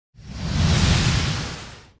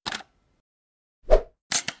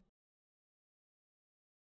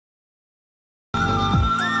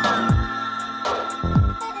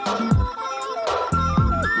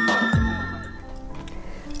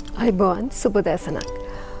අයිබෝන් සුබදෑසනක්.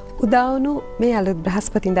 උදාවුණු මේ අලුත්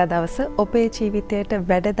බ්‍රහස්පතින්දා දවස ඔබේ ජීවිතයට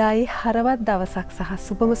වැඩදායි හරවත් දවසක් සහ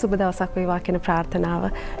සුබම සුබ දවසක් වේවා කියන ප්‍රාර්ථනාව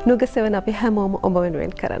නුගසෙවන අපි හැමෝම ඔබ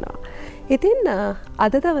වෙනුවෙන් කරනවා. ඉතින්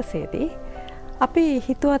අද දවසේදී අපි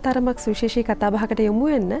හිතුවා තරමක් සුවිශේෂී කතාබහකට යොමු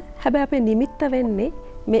වෙන්න. හැබැයි අපේ නිමිත්ත වෙන්නේ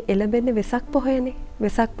මේ එළඹෙන්නේ වෙසක් පොහොයනේ.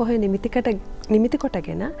 වෙසක් පොහොය නිමිති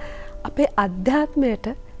කොටගෙන අපේ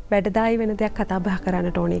අධ්‍යාත්මයට වැඩදායි වෙන දෙයක් කතා බහ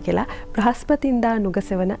කරන්නට ඕනේ කියලා බ්‍රහස්පතින්දා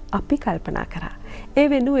නුගසෙවන අපි කල්පනා කරා. ඒ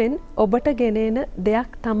වෙනුවෙන් ඔබට ගෙනෙන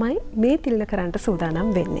දෙයක් තමයි මේ තිලින කරන්නට සූදානම්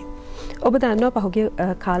වෙන්නේ. ඔබ දන්නවා පහුගිය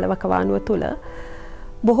කාලවකවානුව තුළ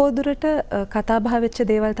බොහෝ දුරට කතා බහ වෙච්ච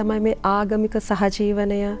දේවල් තමයි මේ ආගමික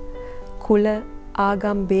සහජීවනය, කුල,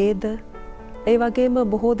 ආගම් ભેද, ඒ වගේම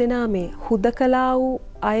බොහෝ දෙනා මේ හුදකලා වූ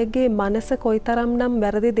අයගේ මනස කොයිතරම්නම්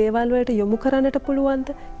වැරදි දේවල් වලට යොමු කරන්නට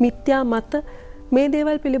පුළුවන්ද? මිත්‍යා මත මේ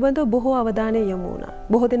දේවල් පිළිබඳව බොහෝ අවධානය යොමු වුණා.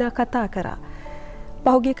 බොහෝ දෙනා කතා කරා.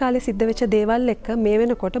 පහුගිය කාලේ සිද්ධ වෙච්ච දේවල් එක්ක මේ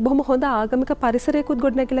වෙනකොට බොහොම හොඳ ආගමික පරිසරයකුත්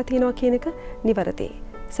ගොඩනැගිලා තියෙනවා කියන එක නිවැරදියි.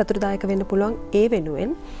 සතුටුදායක වෙන්න පුළුවන් ඒ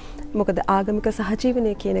වෙනුවෙන්. මොකද ආගමික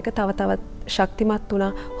සහජීවනය කියන එක තව තවත් ශක්තිමත්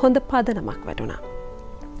වුණා, හොඳ පදනමක් වැටුණා.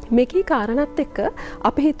 මේකී කාරණාත් එක්ක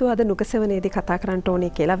අපි හිතුවා අද නුගසෙවනේදී කතා කරන්න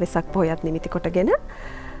ඕනේ කියලා වෙසක් පොහොයත් නිමිති කොටගෙන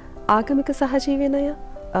ආගමික සහජීවනය,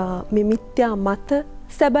 මේ මිත්‍යා මත,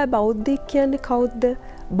 සැබෑ බෞද්ධයෙක් කියන්නේ කවුද?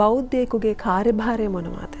 බෞද්ධයෙකුගේ කාර්යභාරය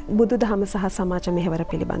මොනවාද? බුදුදහම සහ සමාජ මෙහෙවර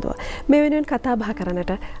පිළිබඳව මේ වෙනුවෙන් කතා බහ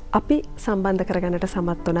කරන්නට අපි සම්බන්ධ කරගන්නට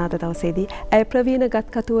සමත් වුණා අද දවසේදී. ඇය ප්‍රවීණ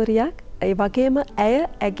ගත්කතුවරියක්. ඒ වගේම ඇය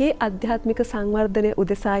ඇගේ ආධ්‍යාත්මික සංවර්ධනය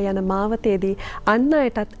උදෙසා යන මාවතේදී අන්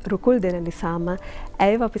අයටත් රුකුල් දෙන නිසාම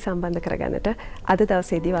ඇයව අපි සම්බන්ධ කරගන්නට අද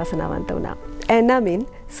දවසේදී වාසනාවන්ත වුණා. ඇය නමින්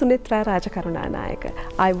සුනිත්‍රා රාජකරුණානායක.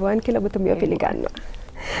 අයිබෝන් කියලා ඔබතුමිය පිළිගන්නවා.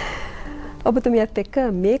 ඔබතුමියත් එක්ක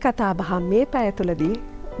මේ කතා බහ මේ පැය තුළදී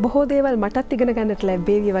බොහෝ දේවල් මටත් ඉගෙන ගන්නට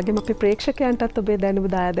ලැබෙවි වගේම අපේ ප්‍රේක්ෂකයන්ටත් ඔබේ දැනුම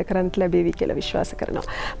දායාද කරන්නට ලැබෙවි කියලා විශ්වාස කරනවා.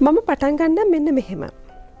 මම පටන් ගන්නම් මෙන්න මෙහෙම.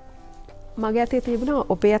 මගේ අතේ තිබුණා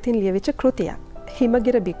ඔබේ අතින් ලියවිච්ච කෘතියක්.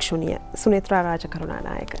 හිමගිර භික්ෂුණිය, සුනිත්‍රා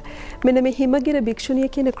රාජකරුණානායක. මෙන්න මේ හිමගිර භික්ෂුණිය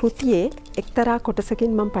කියන කෘතියේ එක්තරා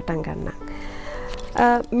කොටසකින් මම පටන් ගන්නම්.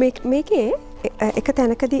 මේකේ එක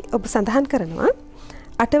තැනකදී ඔබ සඳහන් කරනවා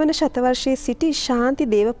 8 වන ශතවර්ෂයේ සිටි ශාන්ති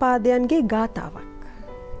දේවපාදයන්ගේ ගාථාවක්.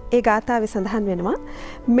 ඒ ගාථාවේ සඳහන් වෙනවා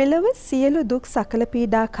මෙලව සියලු දුක් සකල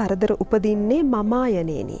පීඩා කරදර උපදින්නේ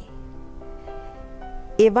මමායනේනි.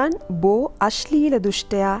 එවන් බෝ අශ්ලීල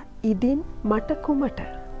දුෂ්ටයා ඉදින් මට කුමට.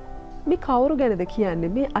 මේ කවුරු ගැනද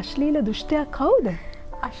කියන්නේ? මේ අශ්ලීල දුෂ්ටයා කවුද?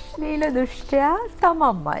 අශ්ලීල දුෂ්ටයා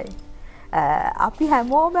තමම්මයි. අපි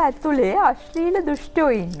හැමෝම ඇතුලේ අශ්ලීල දුෂ්ටයෝ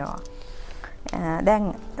ඉන්නවා.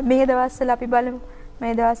 දැන් මේ දවස්වල අපි බලමු.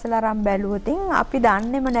 මේ දවස්වල අරන් බැලුවොතින් අපි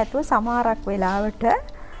දන්නේම නැතුව සමහරක් වෙලාවට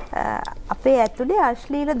අපේ ඇතුලේ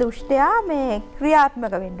අශ්ලීල දුෂ්ටයා මේ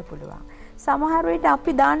ක්‍රියාත්මක වෙන්න පුළුවන්. සමහර විට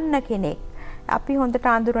අපි දන්න කෙනෙක්, අපි හොඳට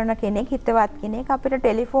අඳුරන කෙනෙක්, හිතවත් කෙනෙක් අපිට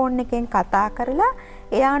ටෙලිෆෝන් එකෙන් කතා කරලා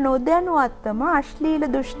එයා නොදැනුවත්වම අශ්ලීල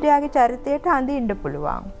දුෂ්ටයාගේ චරිතයට අඳින්න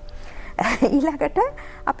පුළුවන්. ඊළඟට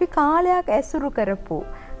අපි කාලයක් ඇසුරු කරපු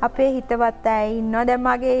අපේ හිතවත් අය ඉන්නවා. දැන්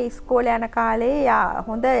මගේ ඉස්කෝලේ යන කාලේ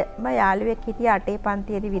හොඳම යාළුවෙක් හිටියා 8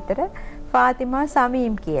 පන්තියේදී විතර, ෆාතිමා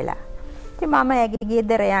සමීම් කියලා. ඉතින් මම ඇගේ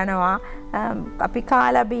ගෙදර යනවා, අපි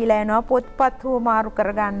කාලා බීලා යනවා, පොත්පත් හුමාරු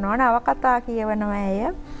කරගන්නවා, නවකතා කියවනවා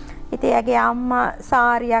ඇය. ඉතින් ඇගේ අම්මා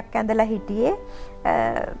සාරියක් ඇඳලා හිටියේ.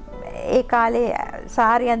 ඒ කාලේ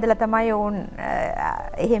සාරිය ඇඳලා තමයි ඕන්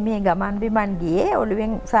එහෙම ගමන් බිමන් ගියේ.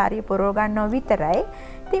 ඔළුවෙන් සාරිය පොරව ගන්නව විතරයි.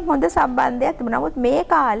 ඉතින් හොඳ සම්බන්ධයක් තිබුණා. නමුත් මේ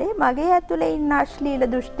කාලේ මගේ ඇතුලේ ඉන්න අශ්ලීල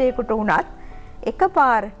දුෂ්ටයෙකුට උනත්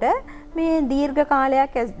එකපාරට මේ දීර්ඝ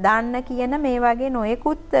කාලයක් දාන්න කියන මේ වගේ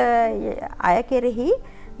නොයෙකුත් අය කෙරෙහි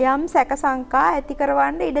යම් සැක සංකා ඇති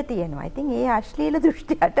කරවන්න ඉඩ තියෙනවා. ඉතින් ඒ අශ්ලීල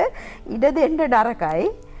දුෂ්ටයට ඉඩ දෙන්න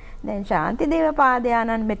නරකයි. දැන් ශාන්ති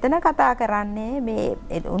දේවපාදයාණන් මෙතන කතා කරන්නේ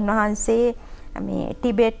මේ උන්වහන්සේ මේ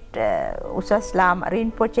ටිබෙට් උසස් ලාම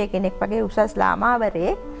රින්පොචේ කෙනෙක් වගේ උසස්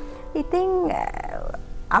ලාමාවරේ. ඉතින්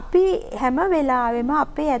අපි හැම වෙලාවෙම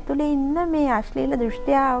අපේ ඇතුලේ ඉන්න මේ අශ්ලීල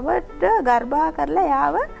දෘෂ්ටියාවට ගර්භා කරලා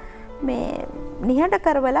යාව මේ නිහඬ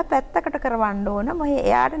කරවලා පැත්තකට කරවන්න ඕන. මොකද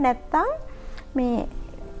එයාට නැත්තම් මේ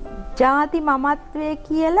ಜಾති මමත්වයේ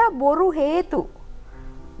කියලා බොරු හේතු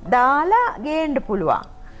දාලා ගේන්න පුළුවන්.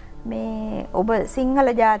 මේ ඔබ සිංහල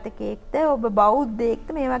ජාතකයෙක්ද, ඔබ බෞද්ධයෙක්ද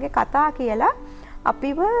මේ වගේ කතා කියලා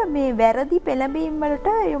අපිව මේ වැරදි පෙළඹීම් වලට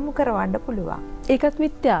යොමු කරවන්න පුළුවන්. ඒකත්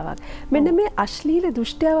මිත්‍යාවක්. මෙන්න මේ අශ්ලීල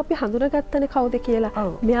දෘෂ්ටියව අපි හඳුනාගත්තනේ කවුද කියලා.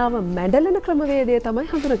 මෙයාව මැඩලන ක්‍රමවේදය තමයි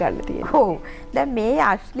හඳුනගන්න තියෙන්නේ. ඔව්. දැන් මේ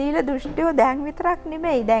අශ්ලීල දෘෂ්ටිය දැන් විතරක්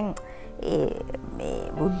නෙමෙයි. දැන්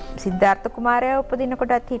මේ සිද්ධාර්ථ කුමාරයා උපදින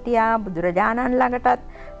කොටත් හිටියා, බුදුරජාණන් ළඟටත්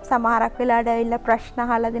සමහරක් වෙලාවට ඇවිල්ලා ප්‍රශ්න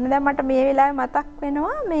අහලා දෙන. දැන් මට මේ වෙලාවේ මතක්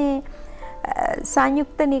වෙනවා මේ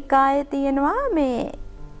සංයුක්ත නිකායේ තියෙනවා මේ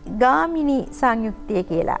ගාමිනී සංයුක්තිය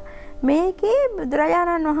කියලා. මේකේ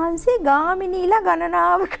බුදුරජාණන් වහන්සේ ගාමිනීලා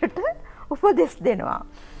ගණනාවකට උපදෙස් දෙනවා.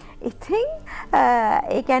 ඉතින්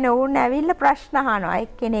ඒ කියන්නේ ඕන් ඇවිල්ලා ප්‍රශ්න අහනවා.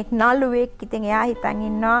 එක්කෙනෙක් නළුවෙක්. ඉතින් එයා හිතන්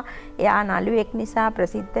ඉන්නවා එයා නළුවෙක් නිසා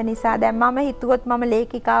ප්‍රසිද්ධ නිසා දැන් මම හිතුවොත් මම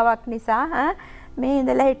ලේඛිකාවක් නිසා මේ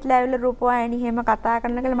ඉඳලා හිටලා ඇවිල්ලා රූපවාහිනී එහෙම කතා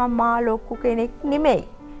කරන කියලා මම මා ලොකු කෙනෙක් නෙමෙයි.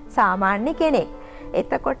 සාමාන්‍ය කෙනෙක්.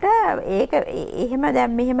 එතකොට ඒක එහෙම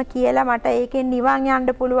දැන් මෙහෙම කියලා මට ඒකෙන් නිවන්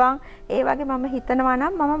යන්න පුළුවන්. ඒ වගේ මම හිතනවා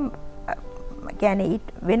නම් මම කියන්නේ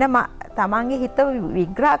වෙන තමන්ගේ හිත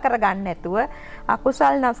විග්‍රහ කරගන්න නැතුව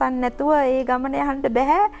අකුසල් නසන්න නැතුව ඒ ගමන යන්න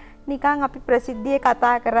බෑ. නිකන් අපි ප්‍රසිද්ධියේ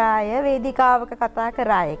කතා කරාය වේදිකාවක කතා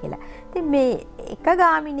කරාය කියලා. ඉතින් මේ එක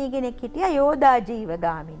ගාමිණී කෙනෙක් හිටියා යෝධා ජීව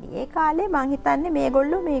ගාමිණී. ඒ කාලේ මං හිතන්නේ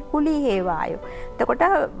මේගොල්ලෝ මේ කුලී හේවායෝ. එතකොට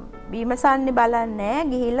බීමසන්නේ බලන්නේ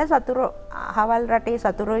ගිහිල්ලා සතුරු හවල් රටේ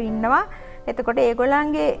සතුරු ඉන්නවා. එතකොට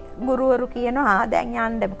ඒගොල්ලන්ගේ ගුරුවරු කියනවා දැන්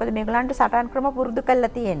යන්න. මොකද මේගොල්ලන්ට සටන් ක්‍රම පුරුදු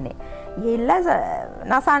කරලා තියෙන්නේ. ගිහිල්ලා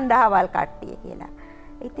නසන්න හවල් කට්ටිය කියලා.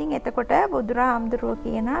 ඉතින් එතකොට බුදුරාම්දුරුවෝ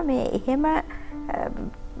කියනවා මේ එහෙම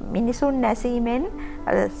මිනිසුන් නැසීමෙන්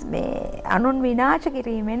මේ අනුන් විනාශ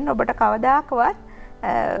කිරීමෙන් ඔබට කවදාකවත්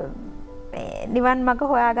නිවන් මඟ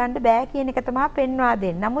හොයාගන්න බෑ කියන එක තමයි පෙන්වා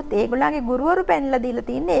දෙන්නේ. නමුත් ඒගොල්ලන්ගේ ගුරුවරු පෙන්ලා දීලා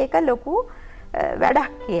තින්නේ ඒක ලොකු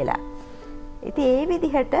වැඩක් කියලා. ඉතින් ඒ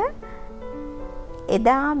විදිහට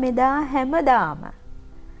එදා මෙදා හැමදාම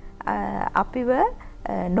අපිව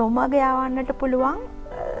නොමග යවන්නට පුළුවන්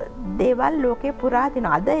දේවල් ලෝකේ පුරා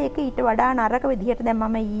තිනවා. අද ඒක ඊට වඩා නරක විදිහට දැන්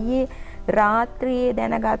මම ඊයේ රාත්‍රියේ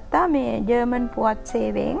දැනගත්තා මේ ජර්මන් පුවත්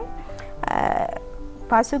සේවයෙන්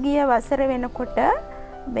පසුගිය වසර වෙනකොට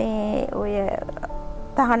මේ ඔය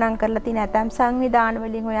තහනම් කරලා තියෙන ඇතම් සංවිධාන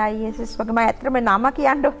වලින් ඔය ISS වගේ මම ඇත්තටම නම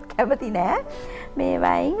කියන්න කැමති නෑ. මේ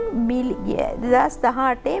වයින්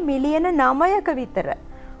 2018 මිලියන 9ක විතර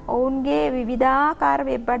ඔවුන්ගේ විවිධාකාර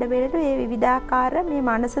වෙබ් අඩවිවලට මේ විවිධාකාර මේ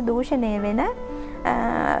මනස දූෂණය වෙන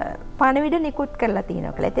පණවිඩ නිකුත් කරලා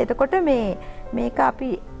තියෙනවා කියලා. එතකොට මේක අපි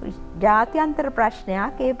ජාත්‍යන්තර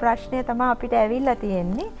ප්‍රශ්නයක්. ඒ ප්‍රශ්නය තමයි අපිට ඇවිල්ලා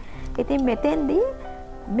තියෙන්නේ. ඉතින් මෙතෙන්දී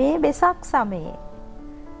මේ වෙසක් සමයේ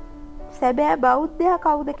සැබෑ බෞද්ධයා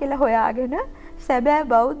කවුද කියලා හොයාගෙන සැබෑ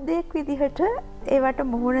බෞද්ධයෙක් විදිහට ඒවට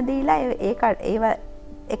මුහුණ දීලා ඒව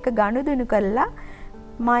එක ගනුදෙනු කළා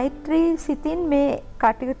මෛත්‍රී සිතින් මේ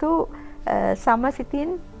කටයුතු සමසිතින්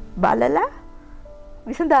බලලා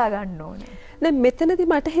විසඳා ගන්න ඕනේ. දැන් මෙතනදී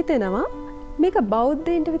මට හිතෙනවා මේක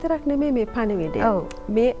බෞද්ධයින්ට විතරක් නෙමෙයි මේ පණිවිඩය.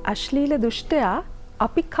 මේ අශ්ලීල දුෂ්ටයා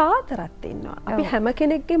අපි කාතරත් ඉන්නවා. අපි හැම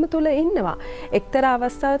කෙනෙක්ගේම තුල ඉන්නවා. එක්තරා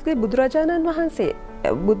අවස්ථාවකදී බුදුරජාණන් වහන්සේ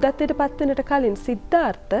බුද්ධත්වයට පත් වෙනට කලින්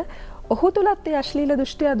සිද්ධාර්ථ ඔහු තුලත් ඒ අශ්ලීල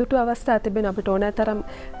දුෂ්ටයා දුටු අවස්ථා තිබෙන අපිට ඕනෑතරම්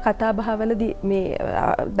කතා බහවලදී මේ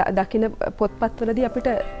දකින්න පොත්පත්වලදී අපිට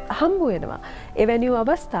හම්බ වෙනවා. එවැනි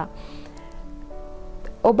අවස්ථා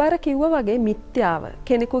ඔබ අර කිව්වා වගේ මිත්‍යාව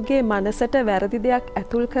කෙනෙකුගේ මනසට වැරදි දෙයක්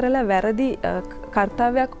ඇතුල් කරලා වැරදි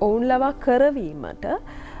කර්තව්‍යයක් ඔවුන් ලවා කරවීමට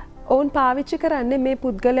ඔවුන් පාවිච්චි කරන්නේ මේ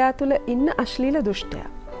පුද්ගලයා තුළ ඉන්න අශ්ලීල දුෂ්ටයා.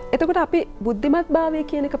 එතකොට අපි බුද්ධිමත් භාවය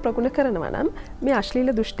කියන එක ප්‍රගුණ කරනවා නම් මේ අශ්ලීල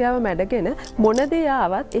දුෂ්ටයාව මැඩගෙන මොන දේ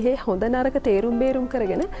ආවත් එහේ හොඳ නරක තේරුම් බේරුම්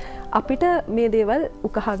කරගෙන අපිට මේ දේවල්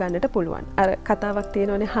උකහා ගන්නට පුළුවන්. අර කතාවක්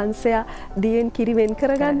තියෙනවනේ හංසයා දියෙන් කිරි වෙන්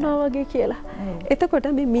කරගන්නවා වගේ කියලා.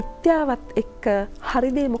 එතකොට මේ මිත්‍යාවත් එක්ක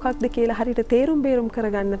හරි දේ මොකක්ද කියලා හරියට තේරුම් බේරුම්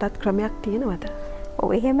කරගන්නටත් ක්‍රමයක් තියෙනවද?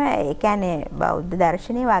 ඔව් එහෙම ඒ කියන්නේ බෞද්ධ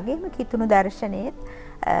දර්ශනය වගේම කිතුණු දර්ශනයේත්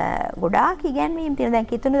ගොඩාක් ඉගැන්වීම් තියෙනවා. දැන්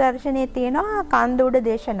කිතුණු දර්ශනයේ තියෙනවා කන්ද උඩ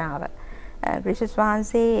දේශනාව. ක්‍රිස්තුස්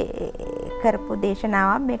වහන්සේ කරපු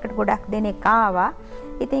දේශනාවක් මේකට ගොඩක් දෙනෙක් ආවා.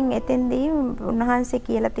 ඉතින් එතෙන්දී උන්වහන්සේ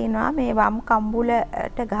කියලා තියෙනවා මේ වම්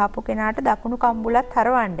කම්බුලට ගහපු කෙනාට දකුණු කම්බුලත්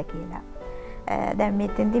හරවන්න කියලා. දැන්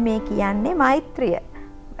මෙතෙන්දී මේ කියන්නේ මෛත්‍රිය.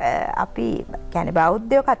 අපි කියන්නේ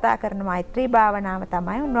බෞද්ධයෝ කතා කරන මෛත්‍රී භාවනාව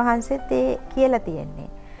තමයි උන්වහන්සේත් ඒ කියලා තියෙන්නේ.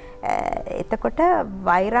 එතකොට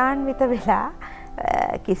වෛරාන්විත වෙලා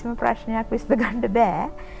කිසිම ප්‍රශ්නයක් විසඳ ගන්න බෑ.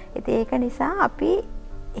 ඉතින් ඒක නිසා අපි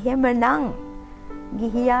එහෙමනම්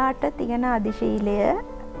ගිහියාට තියෙන අධිශීලය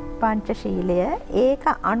පංචශීලය ඒක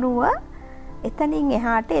අනුව එතනින්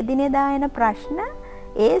එහාට එදිනෙදා එන ප්‍රශ්න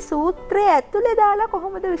ඒ සූත්‍රය ඇතුලේ දාලා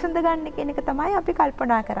කොහොමද විසඳගන්නේ කියන එක තමයි අපි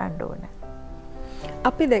කල්පනා කරන්න ඕන.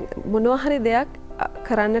 අපි දැන් මොනවා හරි දෙයක්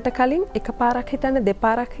කරන්නට කලින් එකපාරක් හිතන්න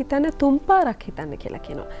දෙපාරක් හිතන්න තුන් පාරක් හිතන්න කියලා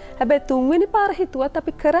කියනවා. හැබැයි තුන්වෙනි පාර හිතුවත්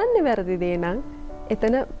අපි කරන්නේ වැරදි දේ නම්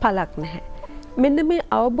එතන පළක් නැහැ. මෙන්න මේ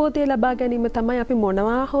අවබෝධය ලබා ගැනීම තමයි අපි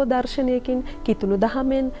මොනවා හෝ දර්ශනයකින් කිතුණු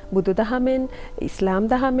දහමෙන් බුදු දහමෙන් ඉස්ලාම්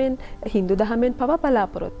දහමෙන් හින්දු දහමෙන් පවා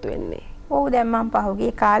බලාපොරොත්තු වෙන්නේ. ඔව් දැන් මම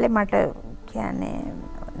පහුගිය කාලේ මට කියන්නේ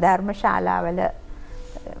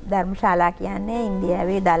ධර්මශාලා කියන්නේ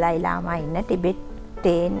ඉන්දියාවේ දලයි ලාමා ඉන්න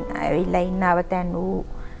ටිබෙට්ටෙන් ඇවිල්ලා ඉන්න අවතැන් වූ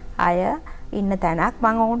අය ඉන්න තැනක්.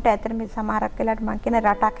 මම ඔවුන්ට ඇත්තටම සමහරක් වෙලාවට මම කියන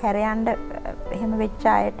රටක් හැර යන්න එහෙම වෙච්ච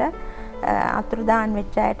අයට අතුරුදාන්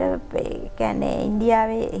වෙච්ච අයට කියන්නේ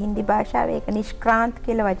ඉන්දියාවේ හින්දි භාෂාවේ ඒක නිෂ්ක්‍රාන්ත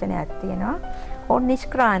කියලා වචනයක් තියෙනවා. ඕන්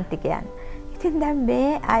නිෂ්ක්‍රාන්තිකයන්. ඉතින් දැන්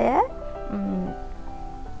මේ අය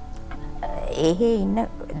එහෙ ඉන්න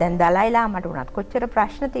දැන් දලයි ලාමට උනත් කොච්චර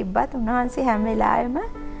ප්‍රශ්න තිබ්බත් උන්වහන්සේ හැම වෙලාවෙම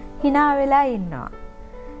hina වෙලා ඉන්නවා.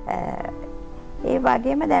 ඒ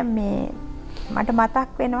වගේම දැන් මේ මට මතක්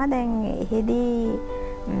වෙනවා දැන් එහෙදී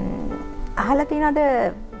අහලා තියෙනවද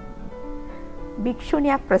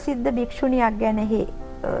භික්ෂුණියක් ප්‍රසිද්ධ භික්ෂුණියක් ගැන එහි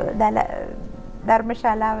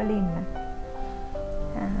ධර්මශාලාවල ඉන්න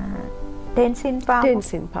ටෙන්සින් පා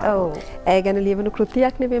ඔව් ඒ ගැන ලියවුණු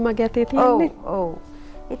කෘතියක් නෙවෙයි මගේ අතේ තියෙන්නේ. ඔව්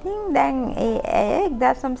ඉතින් දැන් ඒ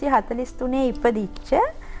 1943 ඉපදිච්ච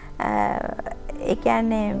ඒ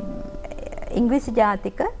කියන්නේ ඉංග්‍රීසි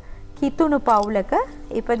ජාතික කිතුණු පවුලක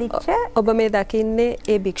ඉපදිච්ච ඔබ මේ දකින්නේ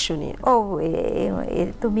ඒ භික්ෂුණිය. ඔව්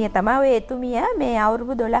එතුමිය තමයි. ඔය එතුමිය මේ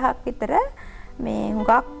අවුරුදු 12ක් විතර මේ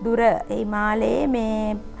හුඟක් දුර හිමාලයේ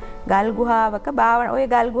මේ ගල් ගුහාවක ඔය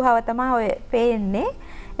ගල් ගුහාව තමයි ඔය පේන්නේ.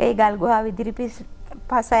 ඒ ගල් ගුහාව ඉදිරිපස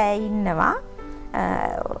ඉන්නවා.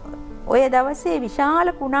 ඔය දවසේ විශාල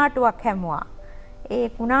කුණාටුවක් හැමුවා. ඒ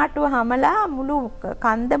කුණාටුව හමලා මුළු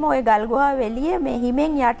කන්දම ඔය ගල් ගුහාව එළිය මේ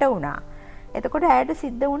හිමෙන් යට වුණා. එතකොට ඇයට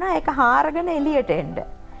සිද්ධ වුණා ඒක හාරගෙන එළියට එන්න.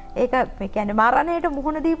 ඒක මේ කියන්නේ මරණයට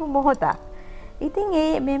මුහුණ දීපු මොහොතක්. ඉතින්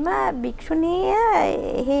මෙම භික්ෂුණිය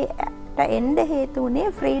එහෙට එන්න හේතු වුණේ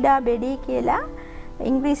ෆ්‍රීඩා බෙඩි කියලා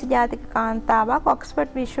ඉංග්‍රීසි ජාතික කාන්තාවක්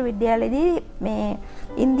ඔක්ස්ෆර්ඩ් විශ්වවිද්‍යාලයේදී මේ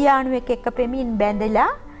ඉන්දියානුවෙක් එක්ක පෙමින් බැඳලා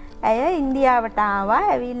ඇය ඉන්දියාවට ආවා.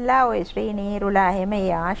 ඇවිල්ලා ওই ශ්‍රී නීරුලා එහෙම ඒ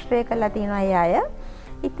ආශ්‍රය කරලා තියෙනවා ඒ අය.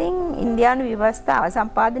 ඉතින් ඉන්දියානු ව්‍යවස්ථාව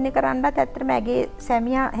සම්පාදනය කරන්නත් ඇත්තටම ඇගේ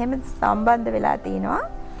සැමියා එහෙම සම්බන්ධ වෙලා තිනවා.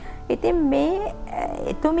 ඉතින් මේ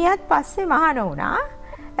එතුමියත් පස්සේ මහාන වුණා.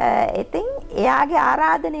 ඉතින් එයාගේ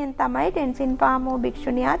ආරාධනයෙන් තමයි ටෙන්සින් පාමෝ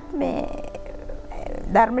භික්ෂුණියත් මේ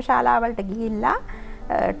ධර්මශාලාවලට ගිහිල්ලා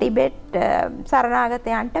ටිබෙට්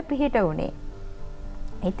සරණාගතයන්ට පිහිට වුණේ.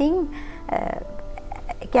 ඉතින්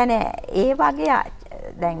කියන්නේ ඒ වගේ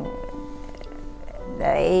දැන්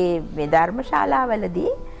ඒ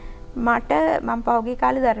ධර්මශාලාවලදී මම පහුගිය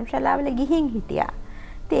කාලේ ධර්මශාලාවල ගිහින් හිටියා.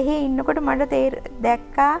 ඉතින් එහෙ ඉන්නකොට මට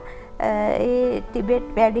දැක්කා ඒ ටිබෙට්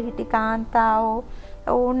වැඩිහිටි කාන්තාවෝ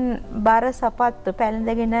ඔවුන් බර සපත්තු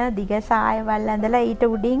පැළඳගෙන දිග සායවල් ඇඳලා ඊට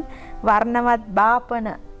උඩින් වර්ණවත් බාපන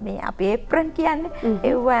මේ අපි ඒප්‍රන් කියන්නේ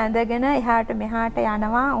ඒව ඇඳගෙන එහාට මෙහාට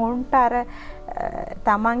යනවා. ඔවුන්ට අර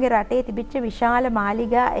තමන්ගේ රටේ තිබිච්ච විශාල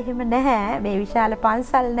මාලිගා එහෙම නැහැ. මේ විශාල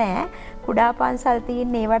පන්සල් නැහැ. කුඩා පන්සල්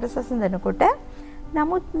තියෙන ඒවට සසඳනකොට.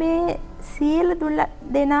 නමුත් මේ සියලු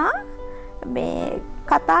දෙනා මේ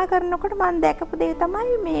කතා කරනකොට මම දැකපු දේ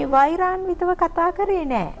තමයි මේ වෛරාන්විතව කතා කරේ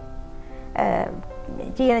නැහැ.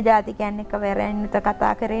 චීන ජාතිකයන් එක්ක වැරැන්විත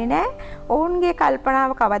කතා කරේ නැහැ. ඔවුන්ගේ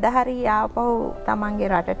කල්පනාව කවදා හරි ආපහු තමන්ගේ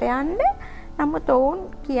රටට යන්න. නමුත් ඔවුන්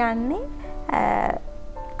කියන්නේ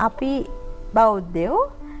අපි බෞද්ධයෝ.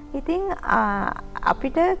 ඉතින්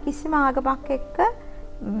අපිට කිසිම ආගමක් එක්ක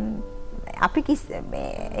අපි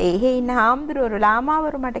එහෙ ඉන්න හාමුදුරුවෝ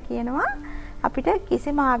ලාමාවරු මට කියනවා අපිට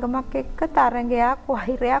කිසිම ආගමක් එක්ක තරංගයක්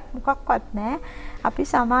වෛරයක් මොකක්වත් නැහැ. අපි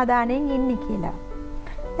සමාදානයෙන් ඉන්නේ කියලා.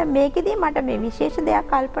 දැන් මේකෙදී මට මේ විශේෂ දෙයක්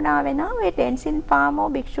කල්පනා වෙනවා. ඔය ටෙන්සින් පාමෝ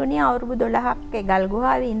භික්ෂුණිය අවුරුදු 12ක් ඒ ගල්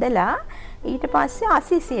ගුහාවේ ඉඳලා ඊට පස්සේ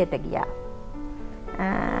අසිසියට ගියා.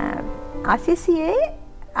 අසිසියේ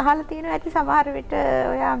අහලා තියෙනවා ඇති සමහර විට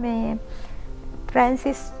ඔයා මේ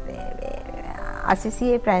ෆ්‍රැන්සිස්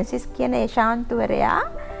අසිසියේ ෆ්‍රැන්සිස් කියන ඒ ශාන්තුවරයා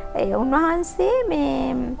උන්වහන්සේ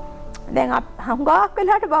මේ දැන් හුඟක්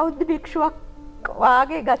වෙලාවට බෞද්ධ භික්ෂුවක්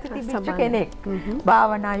වාගේ ගති තිබිච්ච කෙනෙක්.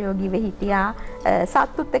 භාවනා යෝගීව හිටියා.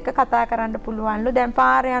 සත්තුත් එක්ක කතා කරන්න පුළුවන්ලු. දැන්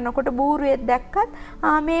පාරේ යනකොට බූරුවෙක් දැක්කත්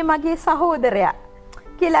මේ මගේ සහෝදරයා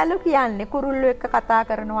කියලාලු කියන්නේ. කුරුල්ලෝ එක්ක කතා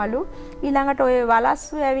කරනවලු. ඊළඟට ඔය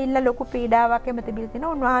වලස්සු ඇවිල්ලා ලොකු පීඩාවක් එම තිබිලා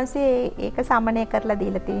තිනවා. උන්වහන්සේ ඒක සමනය කරලා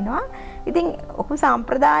දීලා තිනවා. ඉතින් ඔහු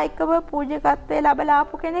සාම්ප්‍රදායිකව පූජකත්වයේ ලැබලා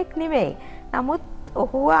ආපු කෙනෙක් නෙවෙයි. නමුත්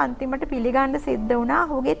ඔහුව අන්තිමට පිළිගන්න සිද්ධ වුණා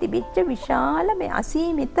ඔහුගේ තිබිච්ච විශාල මේ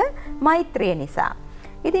අසීමිත මෛත්‍රිය නිසා.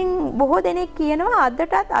 ඉතින් බොහෝ දෙනෙක් කියනවා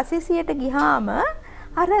අදටත් අසිසියට ගිහාම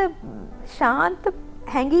අර ශාන්ත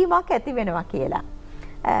හැඟීමක් ඇති වෙනවා කියලා.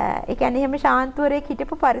 ඒ කියන්නේ එහෙම ශාන්තුවරයෙක්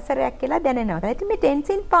හිටපු පරිසරයක් කියලා දැනෙනවා. ඉතින් මේ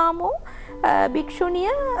ටෙන්සින් පාමෝ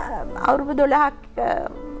භික්ෂුණිය අවුරුදු 12ක්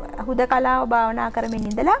හුදකලාව භාවනා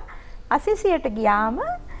කරමින් ඉඳලා අසිසියට ගියාම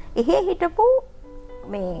එහෙ හිටපු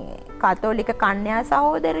මේ කතෝලික කන්‍යා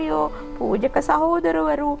සහෝදරයෝ පූජක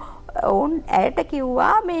සහෝදරවරු ඔවුන් ඇයට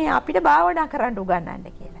කිව්වා මේ අපිට භාවනා කරන්න උගන්වන්න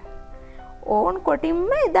කියලා. ඔවුන්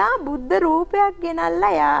කොටින්ම එදා බුද්ධ රූපයක්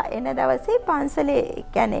ගෙනල්ලා යා එන දවසේ පන්සලේ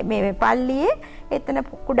කියන්නේ මේ පල්ලියේ එතන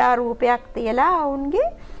කුඩා රූපයක් තියලා ඔවුන්ගේ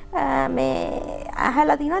මේ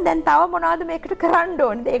අහලා තිනවා දැන් තව මොනවද මේකට කරන්න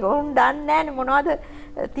ඕනද? ඒක ඔවුන් දන්නේ නැහැ මොනවද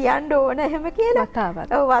තියන්න ඕන එහෙම කියලා.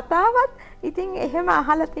 වතාවත් ඉතින් එහෙම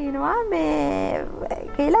අහලා තිනවා මේ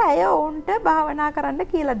කියලා අය ඔවුන්ට භාවනා කරන්න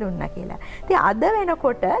කියලා දුන්නා කියලා. ඉතින් අද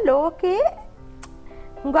වෙනකොට ලෝකේ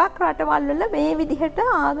හුඟක් රටවල් වල මේ විදිහට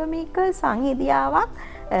ආගමික සංහිඳියාවක්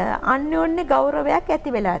අන්‍යෝන්‍ය ගෞරවයක්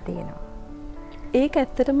ඇති වෙලා තියෙනවා. ඒක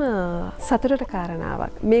ඇත්තටම සතුටට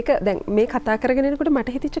කාරණාවක්. මේක දැන් මේ කතා කරගෙන යනකොට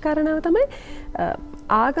මට හිතෙච්ච කාරණාව තමයි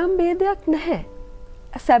ආගම් ભેදයක් නැහැ.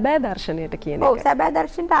 සැබෑ දර්ශනයට කියන එක. ඔව් සැබෑ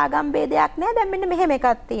දර්ශනයට ආගම් ભેදයක් නැහැ. දැන් මෙන්න මෙහෙම එකක්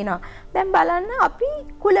තියෙනවා. දැන් බලන්න අපි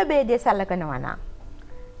කුල ભેදය සලකනවා නම්.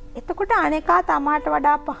 එතකොට අනේකා තමාට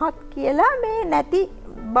වඩා පහත් කියලා මේ නැති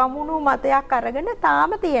බමුණු මතයක් අරගෙන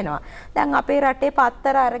තාම තියෙනවා. දැන් අපේ රටේ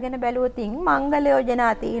පත්තර අරගෙන බැලුවොත් මංගල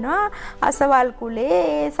යෝජනා තියෙනවා. අසවල්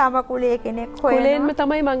කුලේ සම කුලේ කෙනෙක් හොයනවා. කුලෙන්ම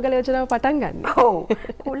තමයි මංගල යෝජනාව පටන් ගන්න. ඔව්.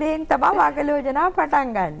 කුලෙන් තමයි මංගල යෝජනාව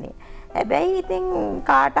පටන් ගන්නෙ. හැබැයි ඉතින්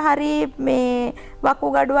කාට හරි මේ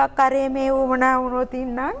වකුගඩුවක් කරේ මේ වුණා වුණොත්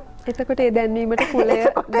ඉන්නම් එතකොට ඒ දැන්වීමට කුලය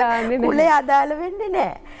දාන්නේ නැහැ. කුලය අදාළ වෙන්නේ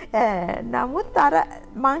නැහැ. නමුත් අර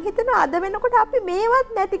මං හිතනවා අද වෙනකොට අපි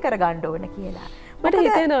මේවත් නැති කරගන්න ඕන කියලා. මට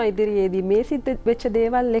හිතෙනවා ඉදිරියේදී මේ සිද්ධ වෙච්ච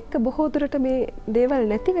දේවල් එක්ක බොහෝ දුරට මේ දේවල්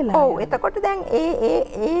නැති වෙලා ඔව් එතකොට දැන්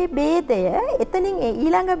ඒ ભેදය එතනින්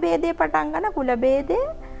ඊළඟ ભેදේ පටන් ගන්න කුල ભેදය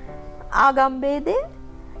ආගම් ભેදය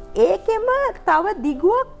ඒකෙම තව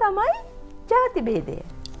දිගුවක් තමයි ජාති ભેදය.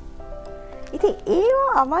 ඉතින් ඒව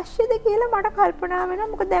අවශ්‍යද කියලා මට කල්පනා වෙනවා.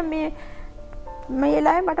 මොකද දැන් මේ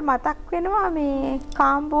වෙලාවේ මට මතක් වෙනවා මේ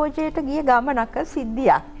කාම්බෝජයට ගිය ගමනක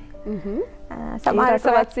සිද්ධියක්.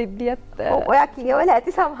 සමහරවිට සිද්ධියත් ඔයා කියවලා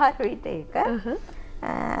ඇති සමහර විට ඒක.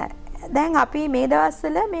 දැන් අපි මේ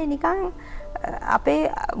දවස්වල මේ නිකන් අපේ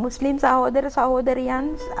මුස්ලිම් සහෝදර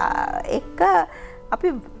සහෝදරියන් එක්ක අපි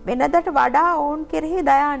වෙනදට වඩා ඔවුන් කෙරෙහි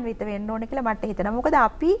දයාන්විත වෙන්න ඕන කියලා මට හිතෙනවා. මොකද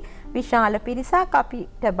අපි විශාල පිරිසක්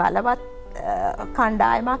අපිට බලවත්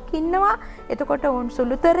කණ්ඩායමක් ඉන්නවා. එතකොට ඔවුන්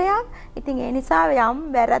සුළුතරයක්. ඉතින් ඒ නිසා යම්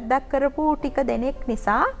වැරද්දක් කරපු ටික දෙනෙක්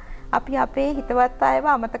නිසා අපි අපේ හිතවත් අයව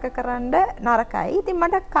අමතක කරන්න නරකයි. ඉතින්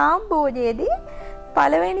මට කාම්බෝජයේදී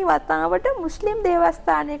පළවෙනි වතාවට මුස්ලිම්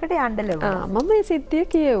දේවස්ථානයකට යන්න ලැබුණා. මම මේ සිද්ධිය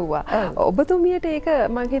කියෙව්වා. ඔබතුමියට ඒක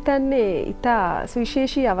මම හිතන්නේ ඉතා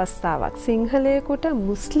සුවිශේෂී අවස්ථාවක්. සිංහලයකට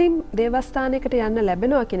මුස්ලිම් දේවස්ථානයකට යන්න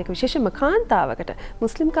ලැබෙනවා කියන එක විශේෂයෙන්ම කාන්තාවකට.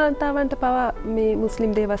 මුස්ලිම් කාන්තාවන්ට පවා මේ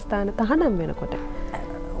මුස්ලිම් දේවස්ථාන තහනම් වෙනකොට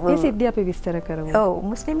මේ සිද්ධිය අපි විස්තර කරමු. ඔව්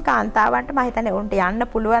මුස්ලිම් කාන්තාවන්ට මම හිතන්නේ උන්ට යන්න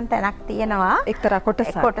පුළුවන් තැනක් තියෙනවා. එක්තරා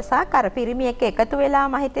කොටසක් අර පිරිමි එක්ක එකතු වෙලා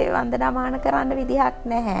මම හිතේ වන්දනාමාන කරන්න විදිහක්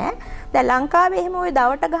නැහැ. දැන් ලංකාවේ එහෙම ওই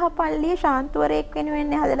දවට ගහ පල්ලියේ ශාන්තුවරයෙක්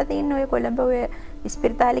වෙනුවෙන් හදලා තියෙන ඔය කොළඹ ඔය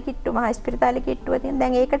ඉස්පිරිතාලේ කිට්ටු මහා ඉස්පිරිතාලේ කිට්ටුව තියෙන.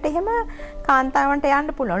 දැන් ඒකට එහෙම කාන්තාවන්ට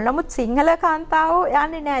යන්න පුළුවන්. නමුත් සිංහල කාන්තාවෝ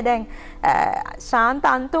යන්නේ නැහැ. දැන්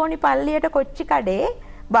ශාන්ත අන්තෝනි පල්ලියට කොච්චි කඩේ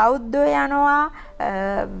බෞද්ධයෝ යනවා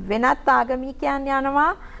වෙනත් ආගමිකයන්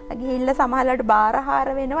යනවා ගිහිල්ලා සමහරවිට බාරහාර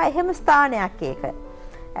වෙනවා එහෙම ස්ථානයක් ඒක.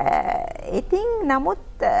 ඉතින්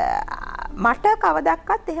නමුත් මට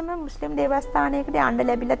කවදක්වත් එහෙම මුස්ලිම් දේවස්ථානයකට යන්න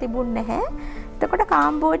ලැබිලා තිබුණේ නැහැ. එතකොට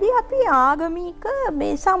කාම්බෝජිය අපි ආගමික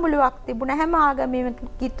මේ සමුළුවක් තිබුණා. හැම ආගමෙම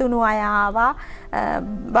කිතුණු අය ආවා.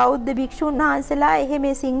 බෞද්ධ භික්ෂුන් වහන්සේලා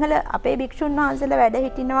එහෙම සිංහල අපේ භික්ෂුන් වහන්සේලා වැඩ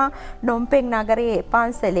හිටිනවා නොම්පෙන් නගරයේ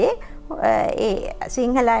පන්සලේ. ඒ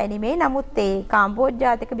සිංහල අය නෙමෙයි. නමුත් ඒ කාම්බෝජ්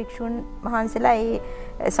ජාතික භික්ෂුන් වහන්සේලා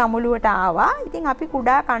ඒ සමුළුවට ආවා. ඉතින් අපි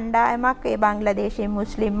කුඩා කණ්ඩායමක් ඒ බංග්ලාදේශයේ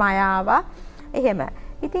මුස්ලිම් අය ආවා. එහෙම.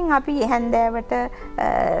 ඉතින් අපි හැන්දෑවට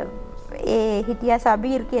ඒ හිටියා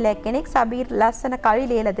සබීර් කියලා කෙනෙක් සබීර් ලස්සන කවි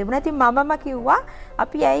ලියලා තිබුණා. ඉතින් මමම කිව්වා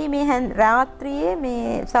අපි ඇයි මේ රාත්‍රියේ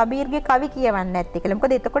මේ සබීර්ගේ කවි කියවන්නේ නැත්තේ කියලා.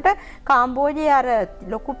 මොකද එතකොට කාම්බෝජයේ අර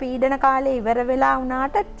ලොකු පීඩන කාලේ ඉවර වෙලා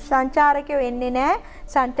වුණාට සංචාරකයෝ එන්නේ නැහැ.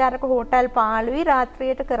 සංචාරක හෝටල් පාළුයි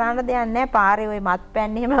රාත්‍රියට කරන්න දෙයක් නැහැ. පාරේ ওই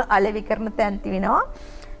මත්පැන් එහෙම අලෙවි කරන තැන් තිබෙනවා.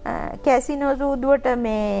 කැසිනෝ සූදුවට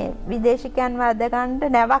මේ විදේශිකයන් වද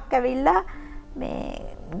ගන්න නැවක් ඇවිල්ලා මේ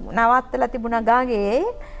නවත්තලා තිබුණා ගාගේ.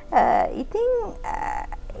 ඉතින්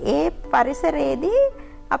ඒ පරිසරයේදී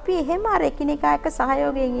අපි එහෙම අර එකිනෙකා එක්ක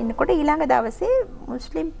සහයෝගයෙන් ඉන්නකොට ඊළඟ දවසේ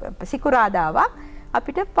මුස්ලිම් සිකුරාදාවක්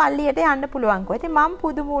අපිට පල්ලියට යන්න පුළුවන් කොහේ. ඉතින් මම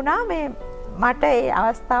පුදුම වුණා මේ මට ඒ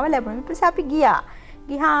අවස්ථාව ලැබුණා. ඊට පස්සේ අපි ගියා.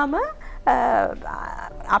 ගියාම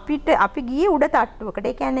අපි ගියේ උඩ තට්ටුවකට.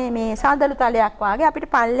 ඒ කියන්නේ මේ සාදලු තලයක් වාගේ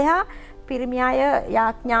අපිට පල්ලෙහා පිරිමි අය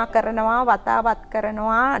යාඥා කරනවා, වතාවත්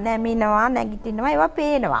කරනවා, නැමිනවා, නැගිටිනවා, ඒවා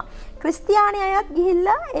පේනවා. ක්‍රිස්තියානි අයත්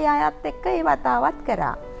ගිහිල්ලා ඒ අයත් එක්ක ඒ වතාවත්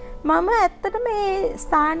කරා. මම ඇත්තට මේ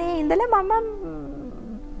ස්ථානයේ ඉඳලා මම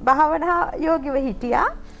භාවනා යෝගීව හිටියා.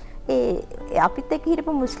 අපිත් එක්ක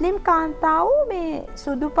හිටපු මුස්ලිම් කාන්තාවෝ මේ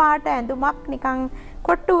සුදු පාට ඇඳුමක් නිකන්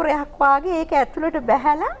කොට්ටුරයක් වාගේ ඒක ඇතුළට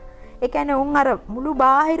බැහැලා ඒ කියන්නේ උන් අර මුළු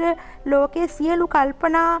බාහිර ලෝකයේ සියලු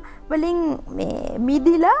කල්පනා වලින් මේ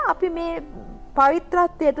මිදිලා අපි මේ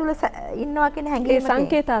පවිත්‍රත්වය තුල ඉන්නවා කියන හැඟීම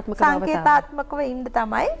සංකේතාත්මකව ඉන්න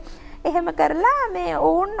තමයි. එහෙම කරලා මේ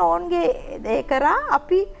ඕන්ගේ දේ කරා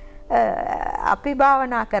අපි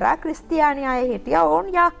භාවනා කරා. ක්‍රිස්තියානි අය හිටියා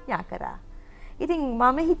ඕන් යාඥා කරා. ඉතින්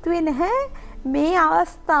මම හිතුවේ නැහැ මේ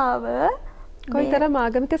අවස්ථාව කොයිතරම්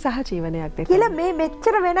ආගමික සහජීවනයක්ද කියලා මේ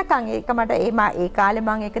මෙච්චර වෙනකන් ඒක මට ඒ කාලේ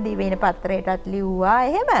මම ඒක දිවයින පත්‍රයටත් ලිව්වා.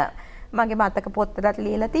 එහෙම මගේ මතක පොත්තටත්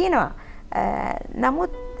ලියලා තියෙනවා.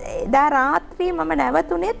 නමුත් එදා රාත්‍රියේ මම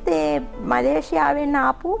නැවතුනේත් ඒ මලේසියාවෙන්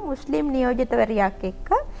ආපු මුස්ලිම් නියෝජිතවරියක් එක්ක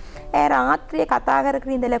ඒ රාත්‍රියේ කතා කර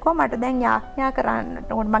ඉඳලා කොහොම මට දැන් යාඥා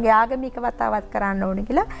කරන්න ඕන මගේ ආගමික වතාවක් කරන්න ඕනේ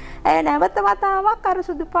කියලා. ඒ නැවත වතාවක් අර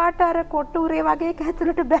සුදු පාට අර කොට්ටුරේ වගේ එක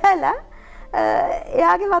ඇතුළට බැලලා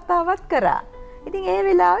එයාගේ වතාවත් කරා. ඉතින් ඒ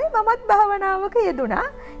වෙලාවේ මමත් භාවනාවක යෙදුණා.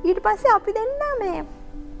 ඊට පස්සේ අපි දෙන්න මේ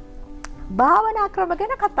භාවනා ක්‍රම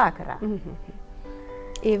ගැන කතා කරා.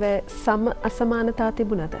 ඒව අසමානතා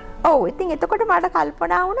තිබුණද? ඔව්. ඉතින් එතකොට මට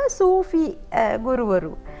කල්පනා වුණා සූෆි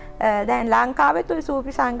ගුරුවරු. දැන් ලංකාවෙත් ওই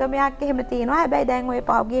සූෆි සංගමයක් එහෙම තියෙනවා. හැබැයි දැන් ওই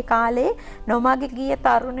පහුගිය කාලේ නොමග ගිය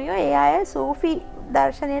තරුණයෝ ඒ අය සූෆි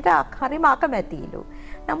දර්ශනයට හරිම අකමැතිලු.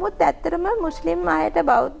 නමුත් ඇත්තටම මුස්ලිම් අයට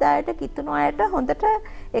බෞද්ධ අයට කිතුණු අයට හොඳට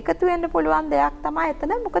එකතු වෙන්න පුළුවන් දෙයක් තමයි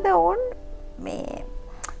එතන. මොකද ඕන් මේ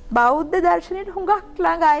බෞද්ධ දර්ශනයට හුඟක්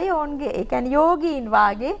ළඟයි ඕන්ගේ. ඒ කියන්නේ යෝගීන්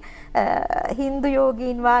වාගේ හින්දු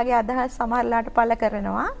යෝගීන් වාගේ අදහස් සමහරලාට පළ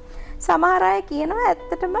කරනවා. සමහර අය කියනවා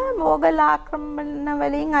ඇත්තටම මොගල් ආක්‍රමණ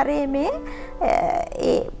වලින් අර මේ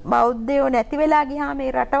ඒ බෞද්ධයෝ නැති වෙලා ගියාම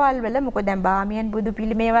මේ රටවල් වල මොකද දැන් බාමියන් බුදු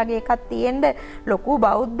පිළිමේ වගේ එකක් තියෙන්න ලොකු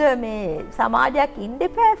බෞද්ධ මේ සමාජයක් ඉන්න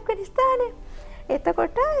එපා ඇෆ්ගනිස්තානේ.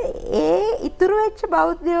 එතකොට ඒ ඉතුරු වෙච්ච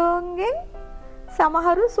බෞද්ධයෝන්ගෙන්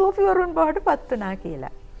සමහරු සූෆිවරුන් බවට පත් වුණා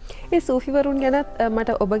කියලා. ඒ සූෆිවරුන් ගැනත්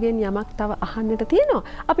මට ඔබගෙන් යමක් තව අහන්නට තියෙනවා.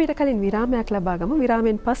 අපි ඊට කලින් විරාමයක් ලබා ගමු.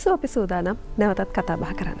 විරාමයෙන් පසු අපි සූදානම් නැවතත් කතා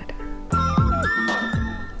බහ කරන්නට.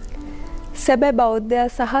 සැබෑ බෞද්ධයා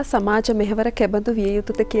සහ සමාජ මෙහෙවර කෙබඳු විය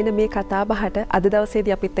යුතුද කියන මේ කතා බහට අද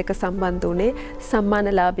දවසේදී අපිත් එක්ක සම්බන්ධ වුණේ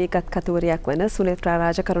සම්මානලාභීගත් කතුවරියක් වන සුලේත්‍රා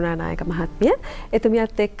රාජකරුණානායක මහත්මිය.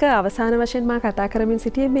 එතුමියත් එක්ක අවසාන වශයෙන් මා කතා කරමින්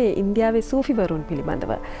සිටියේ මේ ඉන්දියාවේ සූෆිවරුන්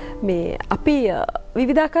පිළිබඳව. මේ අපි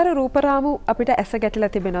විවිධාකාර රූපරාමු අපිට ඇස ගැටලා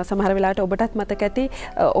තිබෙනවා. සමහර වෙලාවට ඔබටත් මතක ඇති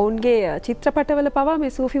ඔවුන්ගේ චිත්‍රපටවල පවා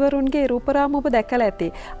මේ සූෆිවරුන්ගේ රූපරාමු ඔබ දැකලා ඇති.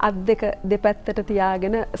 අත් දෙක දෙපැත්තට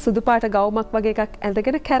තියාගෙන සුදු පාට ගවුමක් වගේ එකක්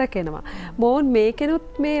ඇඳගෙන කැරකෙනවා. මොවුන්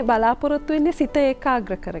මේකෙනුත් මේ බලාපොරොත්තු වෙන්නේ සිත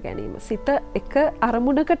ඒකාග්‍ර කර ගැනීම. සිත එක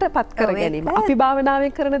අරමුණකට පත් කර ගැනීම. අපි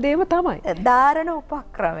භාවනාවෙන් කරන දේම තමයි. ධාරණ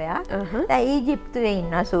උපක්‍රමයක්. දැන් ඊජිප්තුවේ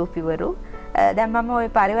ඉන්න සූෆිවරු දැන් මම ওই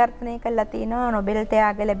පරිවර්තනය කළා තියෙනවා නොබෙල්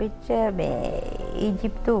ත්‍යාග ලැබිච්ච මේ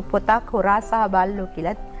ඊජිප්තු පොතක් හොරා සහ බල්ලෝ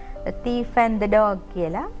කියලා Thief and the Dog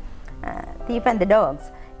කියලා Thief and the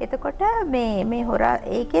Dogs. එතකොට මේ හොරා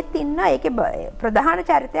ඒකෙත් ඉන්න ඒකේ ප්‍රධාන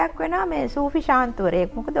චරිතයක් වෙනවා මේ සූෆි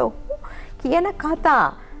ශාන්තුවරයෙක්. මොකද ඔහු කියන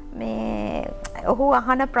කතා මේ ඔහු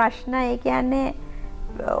අහන ප්‍රශ්න ඒ කියන්නේ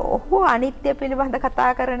ඔහු අනිත්‍ය පිළිබඳ කතා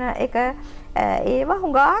කරන එක ඒවා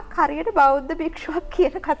හුඟක් හරියට බෞද්ධ භික්ෂුවක්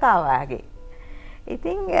කියන කතා වගේ.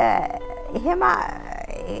 ඉතින් එහෙම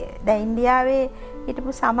දැන් ඉන්දියාවේ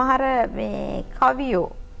හිටපු සමහර මේ කවියෝ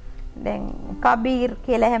දැන් කබීර්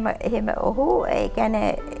කියලා එහෙම ඔහු ඒ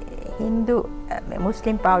කියන්නේ හින්දු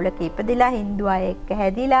මුස්ලිම් පවුලක ඉපදිලා හින්දු අය එක්ක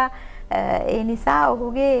හැදිලා ඒ නිසා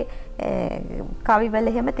ඔහුගේ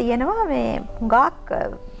කවිවල එහෙම තියෙනවා මේ හුඟක්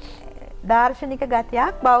දාර්ශනික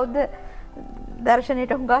ගතියක් බෞද්ධ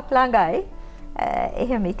දර්ශනයට හුඟක් ළඟයි.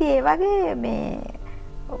 එහෙම ඉතින් ඒ වගේ මේ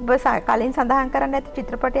ඔබ කලින් සඳහන් කරන්න ඇති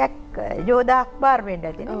චිත්‍රපටයක් ජෝධා අක්බර් වෙන්න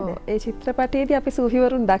ඇති නේද? ඒ චිත්‍රපටයේදී අපි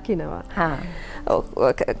සූෆිවරුන් දකිනවා.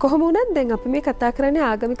 කොහොම වුණත් දැන් අපි මේ කතා කරන්නේ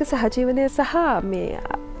ආගමික සහජීවනය සහ මේ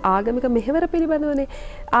ආගමික මෙහෙවර පිළිබඳවනේ.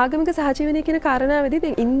 ආගමික සහජීවනය කියන කාරණාවේදී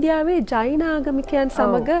දැන් ඉන්දියාවේ ජෛන ආගමිකයන්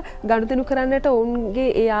සමග ගනුදෙනු කරන්නට ඔවුන්ගේ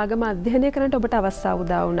ඒ ආගම අධ්‍යයනය කරන්නට ඔබට අවස්ථාව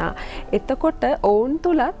උදා වුණා. එතකොට ඔවුන්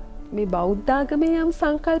තුලත් මේ බෞද්ධ ආගමේ යම්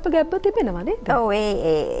සංකල්ප ගැබ්බ තිබෙනවා නේද? ඔව්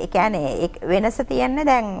ඒ කියන්නේ වෙනස තියන්නේ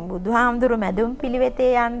දැන් බුදුහාමුදුරු මැදුම්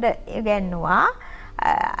පිළිවෙතේ යන්න ඉගැන්නුවා.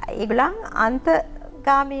 ඒගොල්ලන්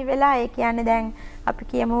අන්තගාමී වෙලා ඒ කියන්නේ දැන් අපි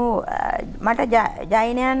කියමු මට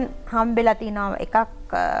ජෛනයන් හම්බෙලා තිනවා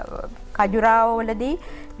එකක් කජුරාවෝ වලදී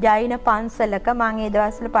ජෛන පන්සලක මම ඒ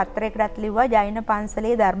දවස්වල පත්‍රයකටත් ලිව්වා ජෛන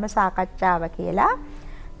පන්සලේ ධර්ම සාකච්ඡාව කියලා.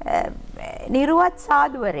 නිර්වත්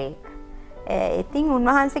සාදුවරයෙක් ඉතින්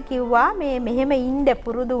උන්වහන්සේ කිව්වා මේ මෙහෙම ඉන්න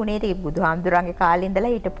පුරුදු වුණේ තේ බුදුහාමුදුරන්ගේ කාලේ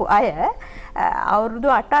ඉඳලා හිටපු අය අවුරුදු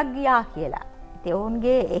 8ක් ගියා කියලා. ඉතින්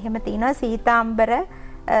ඔවුන්ගේ එහෙම තියෙනවා සීතාම්බර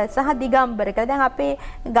සහ දිගම්බර කියලා. දැන් අපේ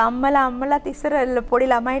ගම්මල අම්මලාත් ඉස්සර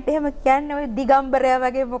පොඩි ළමයිට එහෙම කියන්නේ ඔය දිගම්බරයා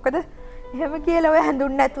වගේ මොකද එහෙම කියලා ඔය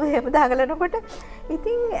හඳුන් නැතුව එහෙම දඟලනකොට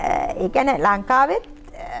ඉතින් ඒ කියන්නේ ලංකාවෙත්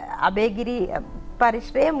අබේගිරි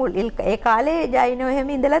පරිශ්‍රයේ මුල් ඒ කාලේ ජෛනෝ එහෙම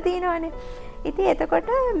ඉඳලා තිනවනේ. ඉතින් එතකොට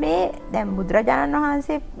මේ දැන් බුදුරජාණන්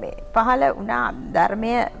වහන්සේ පහළ වුණා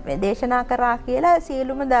ධර්මය දේශනා කරා කියලා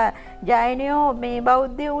සියලුම ජෛනයෝ මේ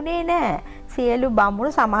බෞද්ධයෝ උනේ නැහැ. සියලු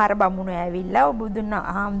බමුණු සමහර බමුණු ඇවිල්ලා බුදුන්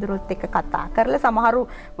හාමුදුරුවොත් එක්ක කතා කරලා සමහරු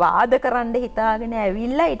වාද කරන්න හිතාගෙන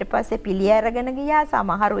ඇවිල්ලා ඊට පස්සේ පිළි අරගෙන ගියා.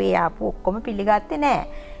 සමහරු ඒ ආපු ඔක්කොම පිළිගත්තේ නැහැ.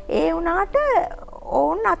 ඒ වුණාට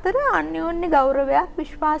ඔවුන් අතර අන්‍යෝන්‍ය ගෞරවයක්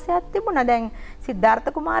විශ්වාසයක් තිබුණා. දැන් සිද්ධාර්ථ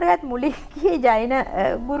කුමාරයාත් මුලින් ගියේ ජෛන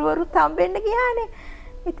ගුරුවරුත් හම්බෙන්න ගියානේ.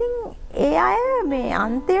 ඉතින් ඒ අය මේ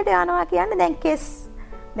අන්තයට යනවා කියන්නේ දැන් කෙස්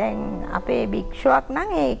දැන් අපේ භික්ෂුවක්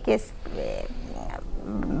නම් ඒ කෙස්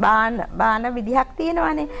බාන විදිහක්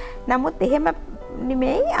තියෙනවානේ. නමුත් එහෙම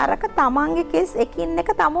නෙමෙයි අරක තමන්ගේ කෙස් එකින්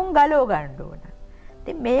එක තමුන් ගලව ගන්න ඕන.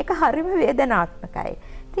 ඉතින් මේක හරිම වේදනාත්මකයි.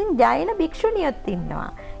 ඉතින් ජෛන භික්ෂුණියොත්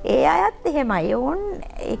ඉන්නවා. ඒ අයත් එහෙමයි. වුන්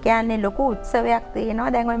ඒ කියන්නේ ලොකු උත්සවයක්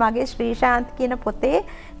තියෙනවා. දැන් ඔය මගේ ශ්‍රීශාන්ත් කියන පොතේ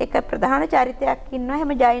එක ප්‍රධාන චරිතයක් ඉන්නවා.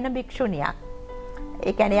 එහෙම ජෛන භික්ෂුණියක්.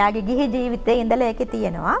 ඒ කියන්නේ යාගේ ගිහි ජීවිතේ ඉඳලා ඒකේ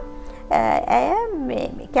තියෙනවා. ඇය මේ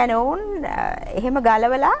කියන්නේ වුන් එහෙම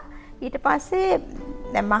ගලවලා ඊට පස්සේ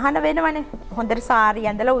දැන් මහාන වෙනවනේ. හොඳට සාරි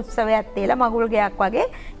ඇඳලා උත්සවයක් තියලා මගුල් ගයක් වගේ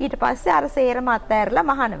ඊට පස්සේ අර සේරම අතහැරලා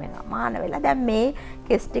මහාන වෙනවා. මහාන වෙලා දැන් මේ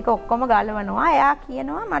කෙස් ටික ඔක්කොම ගලවනවා. එයා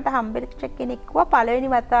කියනවා මට හම්බෙච්ච කෙනෙක් කිව්වා පළවෙනි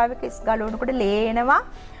වතාවේ කෙස් ගලවනකොට ලේනවා.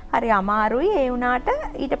 හරි අමාරුයි. ඒ වුණාට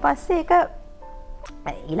ඊට පස්සේ ඒක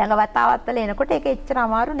ඊළඟ වතාවත් වල එනකොට ඒක එච්චර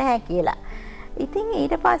අමාරු නැහැ කියලා. ඉතින්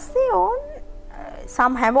ඊට පස්සේ ඕන්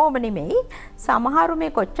හැමෝම නෙමෙයි සමහරු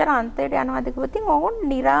මේ කොච්චර අන්තයට යනවද කිව්වොත් ඉතින් ඕන්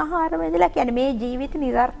निराහාරව ඉඳලා කියන්නේ මේ ජීවිත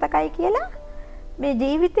නිර්ර්ථකයි කියලා මේ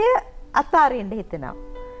ජීවිතය අතාරින්න හිතනවා.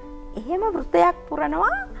 එහෙම වෘතයක්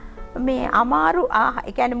පුරනවා මේ අමාරු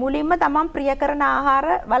ඒ කියන්නේ මුලින්ම තමන් ප්‍රිය කරන ආහාර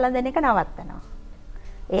වළඳන එක නවත්තනවා.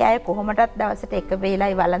 ඒ අය කොහොමදත් දවසට එක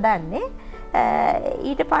වේලයි වළඳන්නේ.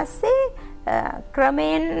 ඊට පස්සේ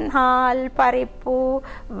ක්‍රමෙන් හාල් පරිප්පු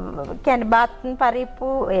කියන්නේ බත් පරිප්පු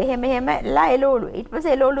එහෙමලා එළවලු ඊට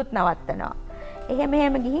පස්සේ එළවලුත් නවත්තනවා.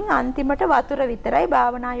 එහෙම ගිහින් අන්තිමට වතුර විතරයි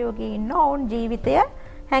භාවනා යෝගී ඉන්න ඕන් ජීවිතය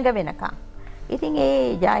හැඟ වෙනකම්. ඉතින්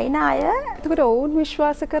ඒ ජෛන අය එතකොට ඔවුන්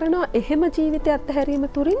විශ්වාස කරනවා එහෙම ජීවිතය අත්හැරීම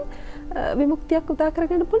තුරින් විමුක්තියක් උදා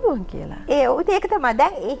කරගන්න පුළුවන් කියලා. ඒක තමයි.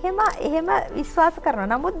 දැන් එහෙම විශ්වාස කරනවා.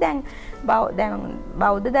 නමුත් දැන්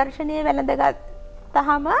බෞද්ධ දර්ශනය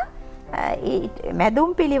වැළඳගත්තාම මැදුම්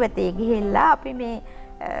පිළිවෙතේ ගිහිල්ලා අපි මේ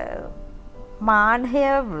මානය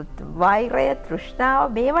වෛරය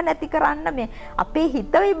තෘෂ්ණාව මේව නැති කරන්න මේ අපේ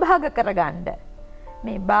හිත විභාග කරගන්න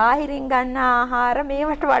මේ බාහිරින් ගන්න ආහාර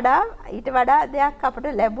මේවට වඩා ඊට වඩා දෙයක් අපට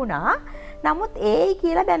ලැබුණා. නමුත් ඒයි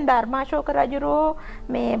කියලා දැන් ධර්මාශෝක රජුරෝ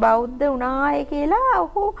මේ බෞද්ධ වුණාය කියලා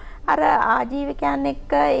ඔහු අර ආජීවකයන්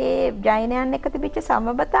එක්ක ඒ ජෛනයන් එක්ක තිබිච්ච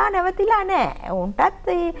සමබතා නැවතිලා නැහැ.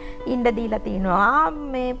 උන්ටත් ඒ ඉන්න දීලා තිනවා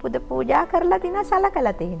මේ පුද පූජා කරලා තිනවා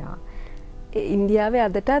සලකලා තිනවා. ඉන්දියාවේ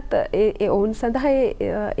අදටත් ඒ ඔවුන් සඳහා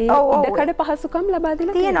ඒ ඉඩකඩ පහසුකම් ලබා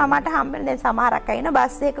දීලා තියෙනවා. මට හම්බෙන දැන් සමහරක් අය ඉන්න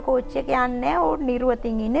බස් එක කෝච්චි එක යන්නේ නැහැ. ඕන්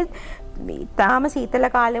නිර්වතින් ඉන්නේ. තාම සීතල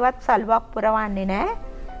කාලෙවත් සල්ුවක් පුරවන්නේ නැහැ.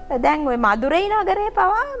 දැන් ওই මදුරයි නගරේ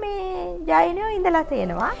පවා මේ ජෛනයෝ ඉඳලා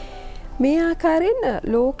තියෙනවා. මේ ආකාරයෙන්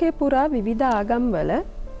ලෝකේ පුරා විවිධ ආගම්වල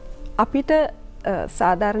අපිට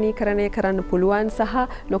සාධාරණීකරණය කරන්න පුළුවන් සහ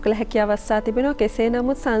නොකළ හැකි අවස්ථා තිබෙනවා. කෙසේ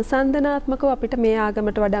නමුත් සංසන්දනාත්මකව අපිට මේ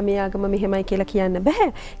ආගමට වඩා මේ ආගම මෙහෙමයි කියලා කියන්න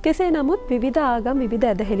බෑ. කෙසේ නමුත් විවිධ ආගම් විවිධ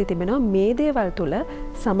ඇදහිලි තිබෙනවා. මේ දේවල් තුළ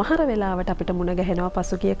සමහර වෙලාවට අපිට මුණ ගැහෙනවා.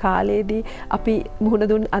 පසුගිය කාලයේදී අපි මුහුණ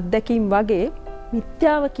දුන් අත්දැකීම් වගේ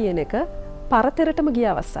මිත්‍යාව කියන එක පරතරටම ගිය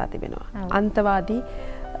අවස්ථා තිබෙනවා. අන්තවාදී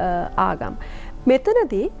ආගම්.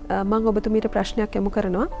 මෙතනදී මම ඔබතුමීට ප්‍රශ්නයක් යොමු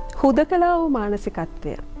කරනවා. හුදකලා වූ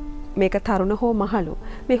මානසිකත්වය මේක තරුණ හෝ මහලු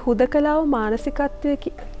මේ හුදකලා වූ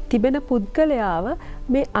මානසිකත්වයේ තිබෙන පුද්ගලයාව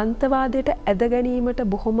මේ අන්තවාදයට ඇද ගැනීමට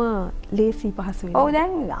බොහොම ලේසි පහසු වෙනවා. ඔව්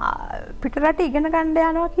දැන් පිටරට ඉගෙන ගන්න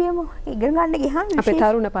යනවා කියමු. ඉගෙන ගන්න ගියහම අපේ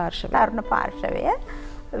තරුණ පාර්ශවය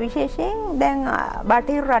විශේෂයෙන් දැන්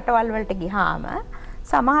බටහිර රටවල් වලට ගියාම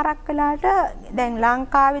සමහරක් වෙලාවට දැන්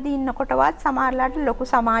ලංකාවේදී ඉන්නකොටවත් සමහරලාට ලොකු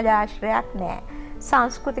සමාජ ආශ්‍රයයක් නැහැ.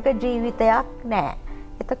 සංස්කෘතික ජීවිතයක් නැහැ.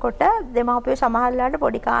 එතකොට දෙමාපියෝ සමහරලාට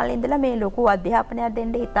පොඩි කාලේ ඉඳලා මේ ලොකු අධ්‍යාපනයක්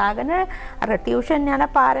දෙන්න හිතාගෙන අර ටියුෂන් යන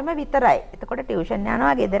පාරෙම විතරයි. එතකොට ටියුෂන්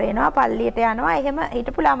යනවා, ගෙදර එනවා, පල්ලියට යනවා, එහෙම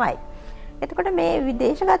හිටපු ළමයි. එතකොට මේ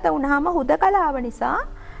විදේශගත වුණාම හුදකලාව නිසා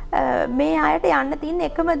මේ අයට යන්න තියෙන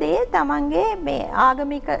එකම දේ තමන්ගේ මේ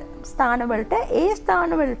ආගමික ස්ථානවලට ඒ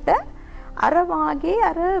ස්ථානවලට අර වාගේ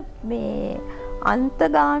අර මේ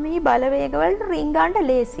අන්තගාමී බලවේගවලට රිංගන්න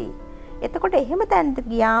ලේසි. එතකොට එහෙම තැනට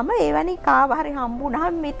ගියාම එවැනි කාව හරි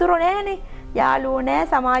හම්බුනහම මිතුරෝ නෑනේ. යාළුවෝ නෑ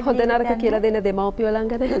සමාජ හොඳ නරක කියලා දෙන දෙමව්පියෝ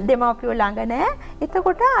ළඟ නෑ. දෙමව්පියෝ ළඟ නෑ.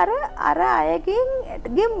 එතකොට අර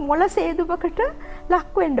අයගේ මොළ සේදුවකට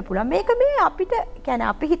ලක් වෙන්න පුළුවන්. මේක මේ අපිට කියන්නේ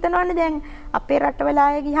අපි හිතනවානේ දැන් අපේ රටවල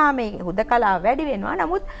අය ගියාම මේ හුදකලාව වැඩි වෙනවා.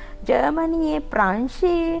 නමුත් ජර්මනියේ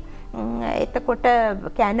ප්‍රංශයේ එතකොට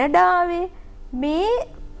කැනඩාවේ මේ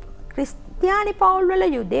ක්‍රිස්තියානි පවුල්වල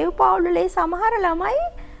යුදෙව් පවුල්වල සමහර ළමයි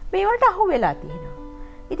මේවට අහු වෙලා තියෙනවා.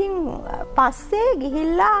 ඉතින් පස්සේ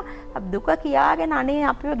ගිහිල්ලා දුක කියාගෙන අනේ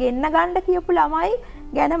අපිව ගෙන්න ගන්න කියපු ළමයි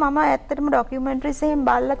ගැන මම ඇත්තටම ඩොකියුමෙන්ටරිස් එහෙම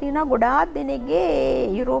බලලා තියෙනවා. ගොඩාක් දෙනෙක්ගේ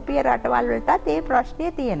යුරෝපීය රටවල් වලටත් ඒ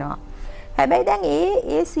ප්‍රශ්නේ තියෙනවා. හැබැයි දැන්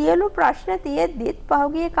ඒ සියලු ප්‍රශ්න තියෙද්දිත්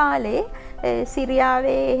පහුගිය කාලේ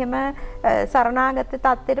සිරියාවේ එහෙම සරණාගත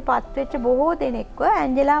තත්ත්වයට පත්වෙච්ච බොහෝ දෙනෙක්ව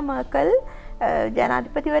ඇන්ජෙලා මර්කල්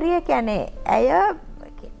ජනාධිපතිවරිය කියන්නේ ඇය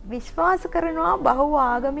විශ්වාස කරනවා බහු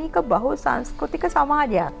ආගමික බහු සංස්කෘතික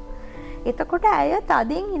සමාජයක්. එතකොට ඇය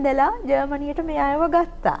තදින් ඉඳලා ජර්මනියට මේ අයව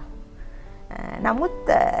ගත්තා.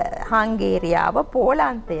 නමුත් හංගේරියාව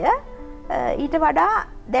පෝලන්තය ඊට වඩා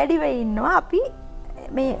දැඩිව ඉන්නවා අපි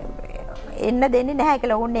මේ එන්න දෙන්නේ නැහැ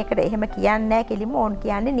කියලා. ඕන්න ඒකට එහෙම කියන්නේ නැහැ කිලිම. ඕන්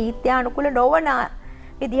කියන්නේ නීත්‍යානුකූල නොවන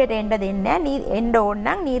විදිහට එන්න දෙන්නේ නැහැ. එන්න ඕන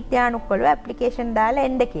නම් නීත්‍යානුකූලව ඇප්ලිකේෂන් දාලා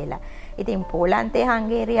එන්න කියලා. ඉතින් පෝලන්තේ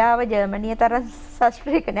හංගේරියාව ජර්මනිය තරම්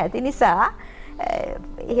ශාස්ත්‍රීය නැති නිසා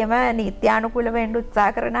එහෙම නීත්‍යානුකූලව වෙන්න උත්සාහ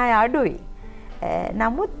කරන අය අඩුයි.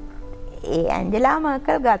 නමුත් ඒ ඇන්ජෙලා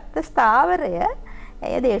මර්කල් ගත්ත ස්ථාවරය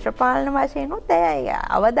එය දේශපාලන වශයෙන් උත් එය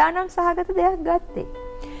අවදානම් සහගත දෙයක් ගත්තේ.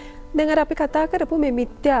 දැන් අපි කතා කරපු මේ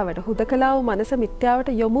මිත්‍යාවට හුදකලාව මනස මිත්‍යාවට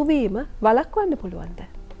යොමු වීම වළක්වන්න පුළුවන්ද?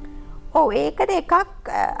 ඔව් ඒකට එකක්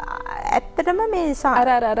ඇත්තටම මේ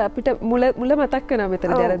අර අපිට මුල මතක් වෙනවා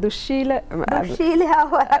මෙතනදී අර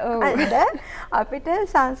දුස්සීලතාව අපිට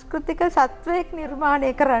සංස්කෘතික සත්වයක් නිර්මාණය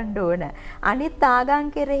කරන්න ඕන. අනිත් ආගම්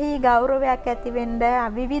කෙරෙහි ගෞරවයක් ඇති වෙන්න,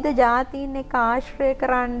 විවිධ ජාතීන් එක්ක ආශ්‍රය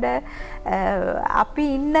කරන්න අපි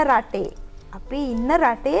ඉන්න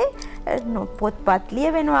රටේ පොත්පත්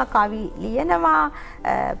ලියවෙනවා, කවි ලියනවා,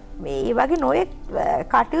 මේ වගේ නොයෙක්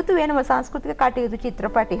කටයුතු වෙනවා, සංස්කෘතික කටයුතු,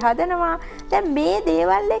 චිත්‍රපටි හදනවා. දැන් මේ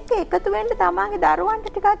දේවල් එක්ක එකතු වෙන්න තමන්ගේ දරුවන්ට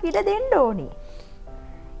ටිකක් ඉඩ දෙන්න ඕනේ.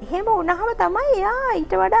 එහෙම වුණාම තමයි එයා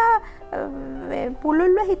ඊට වඩා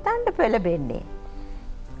පුළුල්ව හිතන්න පෙළඹෙන්නේ.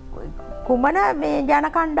 කුමන මේ ජන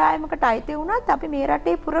කණ්ඩායමකට අයිති වුණත් අපි මේ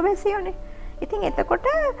රටේ පුරවැසියෝනේ. ඉතින් එතකොට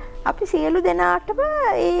අපි සියලු දෙනාටම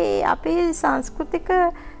අපේ සංස්කෘතික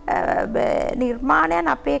නිර්මාණයන්,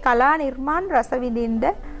 අපේ කලා නිර්මාණ රස විඳින්න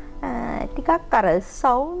ටිකක් අර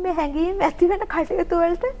සෞම්‍ය හැඟීම් ඇති වෙන කටයුතු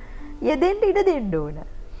වලට යෙදෙන්න ඉඩ දෙන්න ඕන.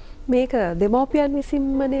 මේක දෙමෝපියන්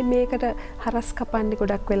විසින්මනේ මේකට හරස් කපන්නේ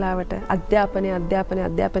ගොඩක් වෙලාවට.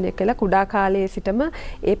 අධ්‍යාපනය කියලා කුඩා කාලයේ සිටම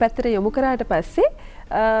ඒ පැත්තට යොමු කරාට පස්සේ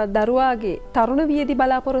දරුවාගේ තරුණ වියේදී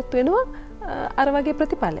බලාපොරොත්තු වෙනවා අර වගේ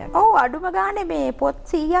ප්‍රතිඵලයක්. ඔව් අඩුම ගානේ මේ පොත්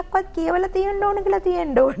 100ක්වත් කියවලා තියෙන්න ඕන කියලා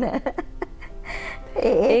තියෙන්න ඕන.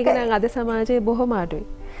 ඒක නම් අද සමාජයේ බොහොම අඩුයි.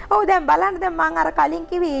 ඔව් දැන් බලන්න දැන් මම අර කලින්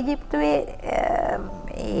කිව්වේ ඊජිප්තුවේ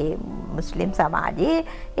මේ මුස්ලිම් සමාජයේ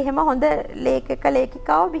එහෙම හොඳ ලේඛක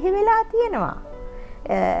ලේඛිකාවෝ බිහි වෙලා තියෙනවා.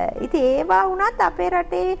 ඉතින් ඒවා වුණත් අපේ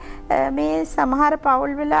රටේ මේ සමහර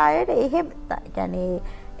පවුල් වල අයට එහෙම يعني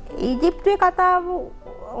ඊජිප්තුවේ කතාව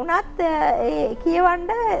උනත් කියවන්න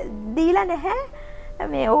දීලා නැහැ.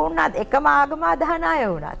 මේ ඕනත් එකම ආගම අදහන අය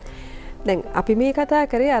වුණත්. දැන් අපි මේ කතා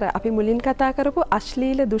කරේ අර අපි මුලින් කතා කරපු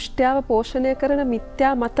අශ්ලීල දෘෂ්ට්‍යාව පෝෂණය කරන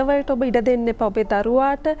මිත්‍යා මතවලට ඔබ ඉඩ දෙන්න එපා. ඔබේ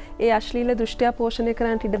දරුවාට ඒ අශ්ලීල දෘෂ්ට්‍යාව පෝෂණය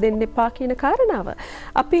කරන්නට ඉඩ දෙන්න එපා කියන කාරණාව.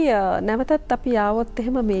 අපි නැවතත් අපි ආවොත්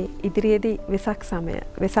එහෙම මේ ඉදිරියේදී වෙසක් සමය,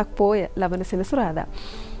 වෙසක් පෝය ලබන සෙනසුරාදා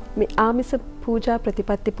මේ ආමිස පූජා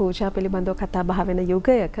ප්‍රතිපත්ති පූජා පිළිබඳව කතා බහ වෙන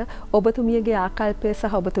යුගයක ඔබතුමියගේ ආකල්පය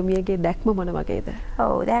සහ ඔබතුමියගේ දැක්ම මොන වගේද?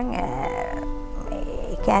 ඔව් දැන්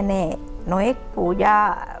කියන්නේ නොයෙක්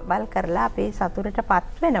පූජාවල් කරලා අපේ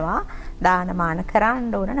සතුටටපත් වෙනවා, දානමාන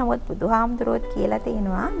කරන්න ඕන. නමුත් බුදුහාමුදුරුවෝත් කියලා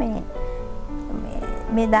තියෙනවා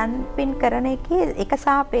මේ දන් පින් කරන එකේ එක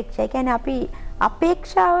සාපේක්ෂයි. කියන්නේ අපි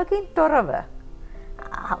අපේක්ෂාවකින් තොරව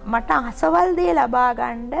මට අසවල් දේ ලබා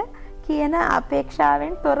ගන්න කියන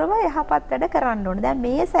අපේක්ෂාවෙන් තොරව යහපත් වැඩ කරන්න ඕන. දැන්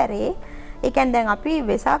මේ සැරේ ඒ කියන්නේ දැන් අපි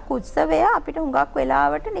වෙසක් උත්සවය අපිට හුඟක්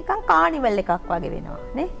වෙලාවට නිකන් කානිවල් එකක් වගේ වෙනවා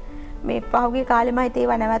නේ. මේ පහුගිය කාලෙම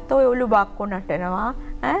හිතේ නැවත ඔය ඔලු බක්කෝ නටනවා.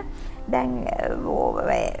 දැන්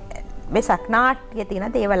වෙසක් නාට්‍ය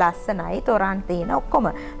තියෙන දේව ලස්සනයි, තොරන් තියෙන ඔක්කොම.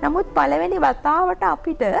 නමුත් පළවෙනි වතාවට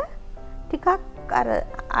අපිට ටිකක් අර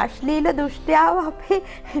අශ්ලීල දෘෂ්ටියාව අපේ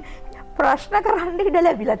ප්‍රශ්න කරන්න ඉඩ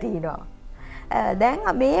ලැබිලා තිනවා. දැන්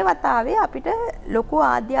මේ වතාවේ අපිට ලොකු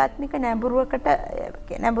ආධ්‍යාත්මික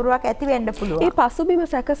නැඹුරුවක් ඇති වෙන්න පුළුවන්. ඒ පසුබිම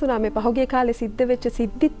සැකසුණා මේ පහුගිය කාලේ සිද්ධ වෙච්ච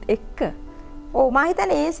සිද්ධිත් එක්ක. ඔව් මම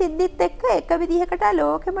හිතන්නේ ඒ සිද්ධිත් එක්ක එක විදිහකට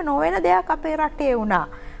ලෝකෙම නොවන දෙයක් අපේ රටේ වුණා.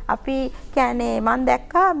 අපි කියන්නේ මම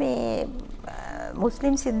දැක්කා මේ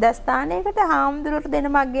මුස්ලිම් සිද්ධාස්ථානයකට හාමුදුරුවෝ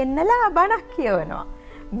දෙනමක් ගෙන්නලා බණක් කියවනවා.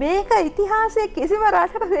 මේක ඉතිහාසයේ කිසිම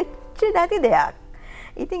රටක වෙච්ච නැති දෙයක්.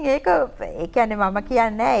 ඉතින් ඒක ඒ කියන්නේ මම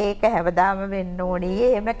කියන්නේ ඒක හැමදාම වෙන්න ඕනේ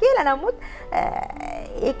එහෙම කියලා. නමුත්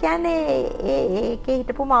ඒ කියන්නේ ඒකේ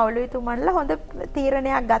හිටපු මවුලුතුමන්ලා හොඳ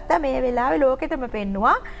තීරණයක් ගත්තා මේ වෙලාවේ ලෝකෙටම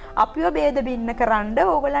පෙන්නවා අපිව ભેද බින්න කරන්න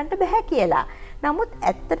ඕගලන්ට බෑ කියලා. නමුත්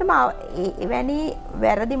ඇත්තටම එවැනි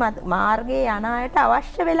වැරදි මාර්ගයේ යන අයට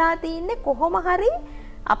අවශ්‍ය වෙලා තින්නේ කොහොම හරි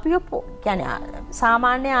අපිව කියන්නේ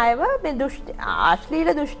සාමාන්‍ය අයව මේ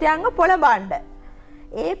අශ්ලීල දෘෂ්ටියන්ව පොළඹවන්න.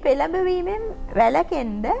 ඒ පෙළඹවීමෙන්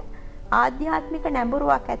වැළකෙන්න ආධ්‍යාත්මික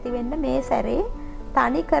නැඹුරුවක් ඇති වෙන්න මේ සැරේ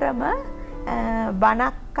තනිකරම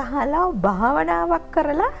බණක් අහලා භාවනාවක්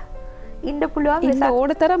කරලා ඉන්න පුළුවන් වෙසක්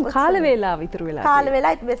ඕන තරම් කාල වේලාව ඉතුරු වෙලා කාල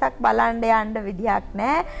වේලා වෙසක් බලන්න යන්න විදියක්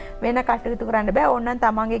නැහැ වෙන කටයුතු කරන්න බෑ ඕනනම්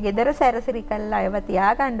තමන්ගේ ගෙදර සැරසිරි කරලා ඒව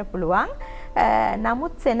තියාගන්න පුළුවන්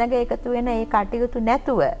නමුත් සෙනග එකතු වෙන ඒ කටයුතු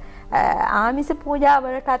නැතුව ආමිස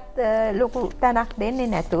පූජාවලටත් ලොකු තැනක්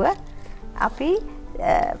දෙන්නේ නැතුව අපි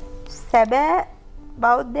සැබෑ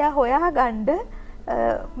බෞද්ධයා හොයා ගන්න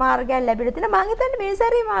මාර්ගයක් ලැබිලා තියෙනවා මම හිතන්නේ මේ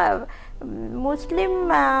සැරේ මුස්ලිම්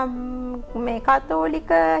මේ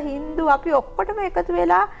කතෝලික හින්දු අපි ඔක්කොටම එකතු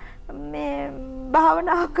වෙලා මේ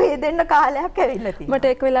භාවනාවක යෙදෙන්න කාලයක් ඇවිල්ලා තියෙනවා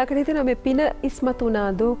මට එක වෙලාවකට හිතෙනවා මේ පින ඉස්මතු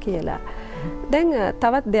වුණාද කියලා දැන්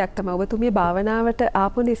තවත් දෙයක් තමයි ඔබතුමිය භාවනාවට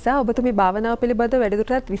ආපු නිසා ඔබතුමිය භාවනාව පිළිබඳව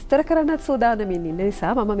වැඩිදුරටත් විස්තර කරන්නත් සූදානම්ින් ඉන්න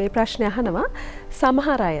නිසා මම මේ ප්‍රශ්නේ අහනවා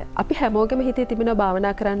සමහර අය අපි හැමෝගෙම හිතේ තිබෙනවා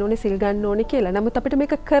භාවනා කරන්න ඕනේ සිල් ගන්න ඕනේ කියලා. නමුත් අපිට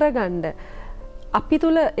මේක කරගන්න අපි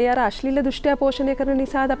තුල ඒ අර අශ්ලීල දෘෂ්ටිය පෝෂණය කරන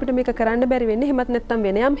නිසාද අපිට මේක කරන්න බැරි වෙන්නේ. එහෙමත් නැත්නම්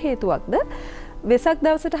වෙන යම් හේතුවක්ද? වෙසක්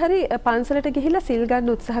දවසට හරි පන්සලට ගිහිල්ලා සිල්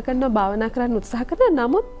ගන්න උත්සාහ කරනවා භාවනා කරන්න උත්සාහ කරනවා.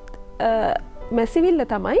 නමුත් මැසිවිල්ල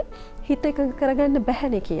තමයි හිත එකඟ කරගන්න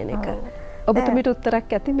බැහැනේ කියන එක. ඔබතුමිට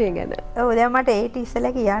උත්තරයක් ඇති මේ ගැන. ඔව් දැන් මට ඒට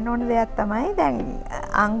ඉස්සෙල්ලා කියන්න ඕන දෙයක් තමයි දැන්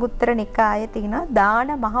අංගුත්තර නිකායේ තියෙන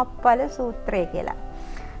දාන මහප්ඵල සූත්‍රය කියලා.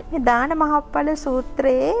 මේ දාන මහප්ඵල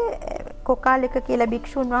සූත්‍රයේ කොකාලික කියලා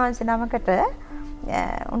භික්ෂුන් වහන්සේ නමකට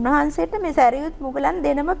උන්වහන්සේට මේ සරියුත් මුගලන්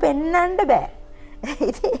දෙනම පෙන්වන්න බෑ.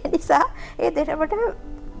 ඉතින් ඒ නිසා ඒ දෙනමට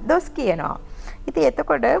දොස් කියනවා. ඉතින්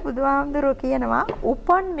එතකොට බුදුහාමුදුරුවෝ කියනවා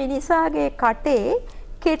උපන් මිනිසාගේ කටේ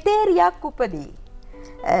කෙටේරියක් උපදී.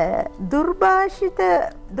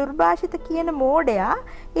 දුර්භාෂිත කියන මෝඩයා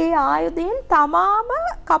ඒ ආයුධයෙන් තමාම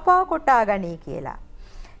කපා කොටා ගනී කියලා.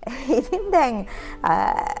 ඉතින් දැන්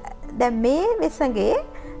මේ වෙසඟේ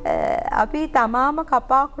අපි තමාම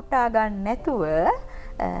කපා කොටා ගන්න නැතුව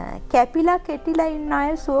කැපිලා කෙටිලා ඉන්න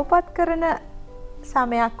අය සුවපත් කරන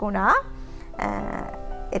සමයක් වුණා.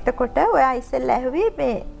 එතකොට ඔයා ඉස්සෙල්ලා ඇහුවේ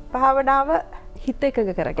මේ භාවනාව හිත එකඟ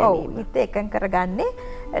කර ගැනීම. ඔව් හිත එකඟ කරගන්නේ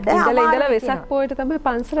ඉඳලා වෙසක් පොයට තමයි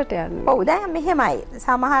පන්සලට යන්නේ. ඔව් දැන් මෙහෙමයි.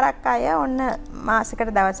 සමහරක් අය ඔන්න මාසෙකට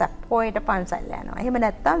දවසක් පොයට පන්සල් යනවා. එහෙම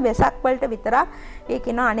නැත්නම් වෙසක් වලට විතරක් ඒ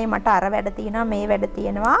කියනවා අනේ මට අර වැඩ තියෙනවා මේ වැඩ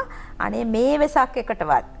තියෙනවා. අනේ මේ වෙසක්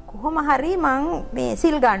එකටවත් කොහොම හරි මං මේ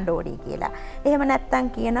සිල් ගන්න ඕනේ කියලා. එහෙම නැත්නම්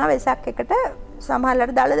කියනවා වෙසක් එකට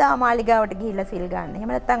සමහරවල්ලාට දළදා මාලිගාවට ගිහිල්ලා සිල් ගන්න. එහෙම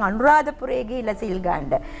නැත්නම් අනුරාධපුරේ ගිහිල්ලා සිල්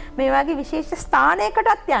ගන්න. මේ වගේ විශේෂ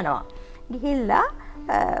ස්ථානයකටත් යනවා. ගිහිල්ලා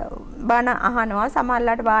බණ අහනවා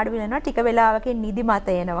සමහරලාට වාඩි වෙනවා ටික වෙලාවකින් නිදිමත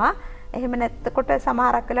එනවා එහෙම නැත්කොට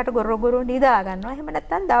සමහරක් වෙලාවට ගොරගොරු නිදා ගන්නවා එහෙම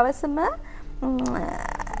නැත්නම් දවසම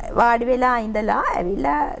වාඩි වෙලා ඉඳලා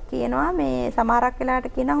ඇවිල්ලා කියනවා මේ සමහරක්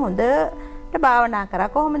වෙලාවට කියන හොඳට භාවනා කරා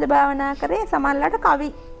කොහොමද භාවනා කරේ සමහරලාට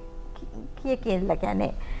කවි කියලා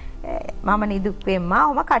කියන්නේ මම නිදුක් වෙම්මා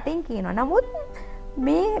ඔම කටින් කියනවා නමුත්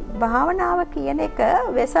මේ භාවනාව කියන එක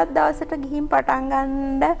වෙසක් දවසට ගිහින් පටන්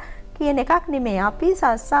ගන්න කියන එකක් නෙමෙයි අපි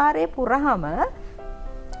සංසාරේ පුරාම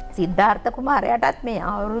සිද්ධාර්ථ කුමාරයාටත් මේ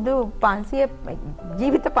අවුරුදු 500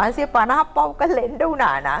 ජීවිත 550ක් පව් කරලා එන්න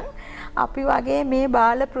වුණා නම් අපි වගේ මේ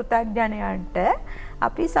බාල පෘථග්ජනයන්ට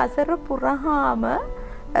අපි සසර පුරාම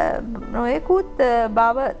නොයෙකුත්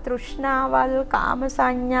භව තෘෂ්ණාවල් කාම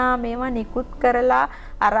සංඥා මේවා නිකුත් කරලා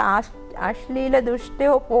අර අශ්ලීල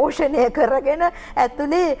දෘෂ්ටිය පෝෂණය කරගෙන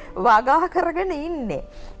ඇතුලේ වගා කරගෙන ඉන්නේ.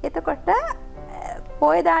 එතකොට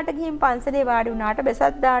පොයදාට ගිහින් පන්සලේ වාඩි වුණාට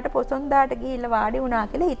බෙසත්දාට පොසොන්දාට ගිහිල්ලා වාඩි වුණා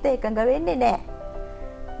කියලා හිත එකඟ වෙන්නේ නැහැ.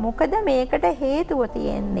 මොකද මේකට හේතුව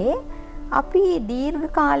තියෙන්නේ අපි දීර්ඝ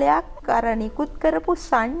කාලයක් අර නිකුත් කරපු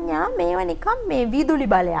සංඥා මේවා නිකන් මේ විදුලි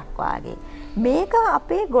බලයක් වාගේ. මේක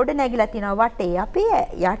අපේ ගොඩ නැගිලා තියෙනවා වටේ. අපේ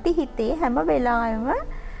යටි හිතේ හැම වෙලාවෙම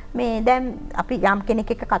මේ දැන් අපි යම්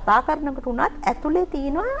කෙනෙක් එක්ක කතා කරනකොට උනත් ඇතුලේ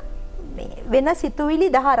තියෙනවා මේ වෙන සිතුවිලි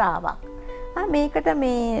ධාරාවක්. මේකට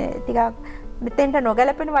මේ ටිකක් මෙතෙන්ට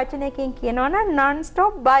නොගැලපෙන වචනයකින් කියනවා නම් non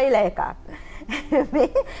stop බයිලා එකක්.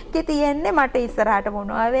 මේකේ තියෙන්නේ මට ඉස්සරහට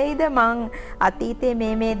මොනවා වෙයිද මං අතීතේ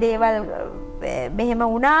මේ දේවල් මෙහෙම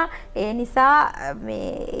වුණා ඒ නිසා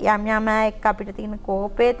මේ යම් එක්ක අපිට තියෙන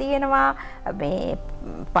කෝපය තියෙනවා මේ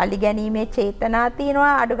පරිගැනීමේ චේතනා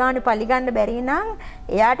තියෙනවා අඩු ගන්න පරිගන්න බැරි නම්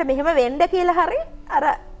එයාට මෙහෙම වෙන්න කියලා හරි අර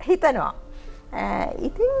හිතනවා.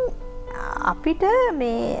 ඉතින් අපිට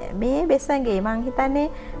මේ බෙසඟේ මං හිතන්නේ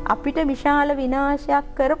අපිට විශාල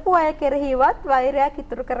විනාශයක් කරපු අය කෙරෙහිවත් වෛරයක්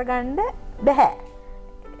ඉතුරු කරගන්න බෑ.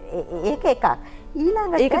 ඒක එකක්.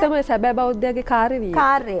 ඊළඟට ඒක තමයි සැබෑ බෞද්ධයාගේ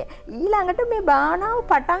කාර්යය. ඊළඟට මේ භාවනාව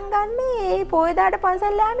පටන් ගන්නේ ඒ පොයදාට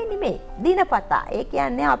පන්සල් යාමේ නෙමෙයි. දිනපතා. ඒ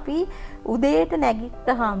කියන්නේ අපි උදේට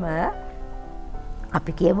නැගිට්ටාම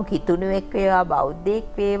අපි කියමු කිතුණුවෙක් වේවා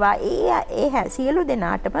බෞද්ධයෙක් වේවා ඒ සියලු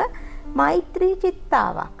දෙනාටම මෛත්‍රී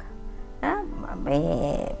චිත්තාවක්.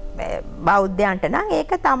 මේ බෞද්ධයන්ට නම්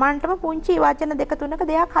ඒක Tamanටම පුංචි වචන දෙක තුනක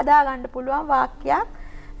දෙයක් හදා ගන්න පුළුවන් වාක්‍යයක්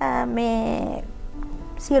මේ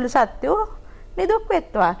සියලු සත්වෝ නිදුක්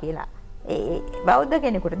වෙත්වා කියලා. ඒ බෞද්ධ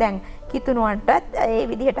කෙනෙකුට දැන් කිතුණුවන්ටත් ඒ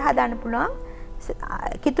විදිහට හදාන්න පුළුවන්.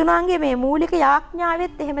 කිතුණුවන්ගේ මේ මූලික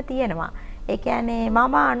යාඥාවෙත් එහෙම තියෙනවා. ඒ කියන්නේ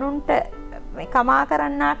මම අනුන්ට කමා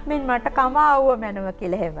කරන්නාක් මෙන් මට කමාවුව මැනව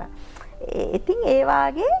කියලා එහෙම. ඉතින් ඒ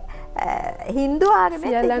වාගේ හින්දු ආගමේ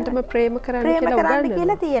සියල්ලන්ටම ප්‍රේම කරන්න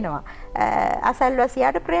කියලා තියෙනවා.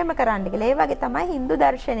 අසල්වැසියාට ප්‍රේම කරන්න කියලා. ඒ වගේ තමයි හින්දු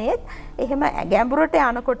දර්ශනයේත් එහෙම ගැඹුරට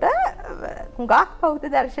යනකොට හුඟක් බෞද්ධ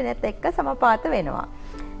දර්ශනයත් එක්ක සමපාත වෙනවා.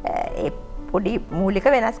 ඒ පොඩි මූලික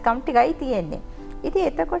වෙනස්කම් ටිකයි තියෙන්නේ. ඉතින්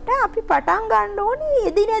එතකොට අපි පටන් ගන්න ඕනේ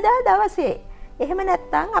එදිනෙදා දවසේ. එහෙම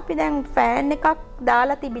නැත්නම් අපි දැන් ෆෑන් එකක්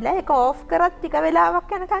දාලා තිබිලා ඒක ඕෆ් කරත් ටික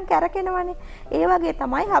වෙලාවක් යනකම් කැරකෙනවනේ. ඒ වගේ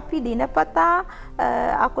තමයි අපි දිනපතා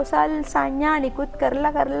අකුසල් සංඥා නිකුත්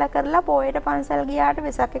කරලා පොයට පන්සල් ගියාට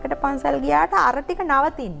වෙසක් එකට පන්සල් ගියාට අර ටික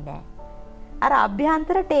නවතින්නේ අර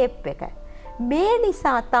අභ්‍යන්තර ටේප් එක. මේ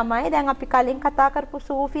නිසා තමයි දැන් අපි කලින් කතා කරපු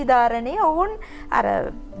සූෆි ධාරණේ ඔවුන් අර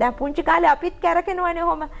දැන් පුංචි කාලේ අපිත් කැරකෙනවනේ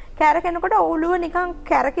ඔහොම කැරකෙනකොට ඔළුව නිකන්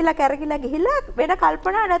කැරකිලා ගිහිල්ලා වෙන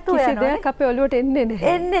කල්පනා නැතුව යනවා. කිසි දෙයක් අපේ ඔළුවට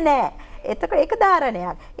එන්නේ නැහැ. එතකොට ඒක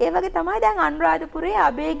ධාරණයක්. ඒ වගේ තමයි දැන් අනුරාධපුරයේ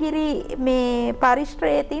අබේගිරි මේ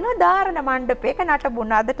පරිශ්‍රයේ තියෙන ධාරණ මණ්ඩපයක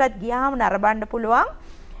නටබුණ අදටත් ගියාම නරඹන්න පුළුවන්.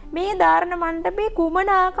 මේ ධාරණ මණ්ඩපේ කුමන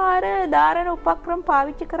ආකාර ධාරණ උපක්‍රම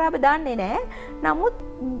පාවිච්චි කරාද දන්නේ නැහැ. නමුත්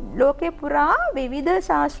ලෝකේ පුරා විවිධ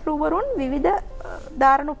ශාස්ත්‍රවරුන් විවිධ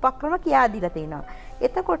ධාරණ උපක්‍රම කියා දීලා තිනවා.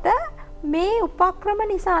 එතකොට මේ උපක්‍රම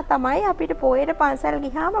නිසා තමයි අපිට පොයේ පන්සල්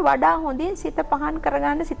ගියාම වඩා හොඳින් සිත පහන්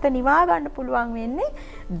කරගන්න සිත නිවා ගන්න පුළුවන් වෙන්නේ.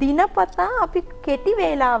 දිනපතා අපි කෙටි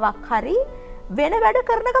වේලාවක් හරි වෙන වැඩ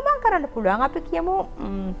කරන ගමන් කරන්න පුළුවන්. අපි කියමු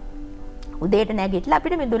උදේට නැගිටලා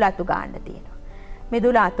අපිට මිදුල අතු ගන්න තියෙනවා.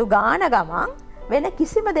 මිදුල අතු ගාන ගමන් වෙන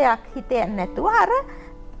කිසිම දෙයක් හිතේ නැතුව අර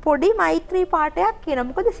පොඩි මෛත්‍රී පාඨයක් කියන.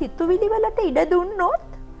 මොකද සිතුවිලි වලට ඉඩ දුන්නොත්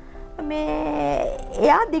මේ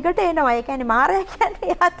එයා දිගට එනවා. ඒ කියන්නේ මාරයා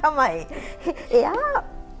කියන්නේ එයා තමයි. එයා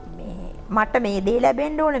මේ මට මේ දේ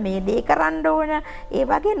ලැබෙන්න ඕන, මේ දේ කරන්න ඕන, ඒ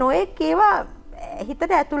වගේ නොයෙක් ඒවා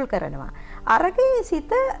හිතට ඇතුල් කරනවා. අරගේ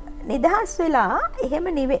සිත නිදහස් වෙලා එහෙම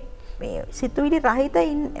මේ සිතුවිලි රහිත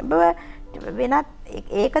වෙනත්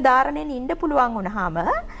ඒක ධාරණයෙන් ඉන්න පුළුවන් වුණාම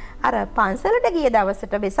අර පන්සලට ගිය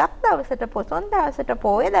දවසට වෙසක් දවසට පොසොන් දවසට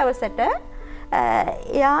පොය දවසට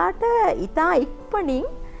එයාට ඊටා ඉක්මනින්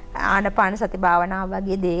ආනපාන සති භාවනාව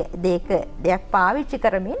වගේ දෙයක් පාවිච්චි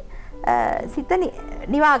කරමින් සිත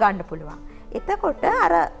නිවා ගන්න පුළුවන්. එතකොට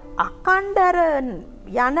අර අකණ්ඩර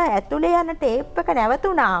යන ඇතුලේ යන ටේප් එක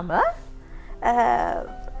නැවතුනාම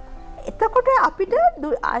එතකොට අපිට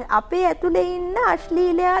අපේ ඇතුලේ ඉන්න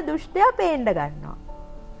අශ්ලීලයා දුෂ්ටයා පේන්න ගන්නවා.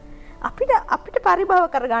 අපිට පරිභව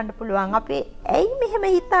කරගන්න පුළුවන්. අපේ ඇයි මෙහෙම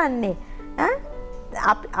හිතන්නේ?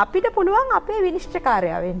 අපිට පුළුවන් අපේ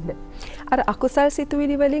විනිශ්චයකාරයා වෙන්න. අර අකුසල්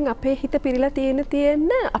සිතුවිලි වලින් අපේ හිත පිරීලා තියෙන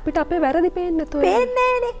අපිට අපේ වැරදි පේන්නේ නැතුව. පේන්නේ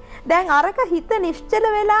නැහනේ. දැන් අරක හිත නිශ්චල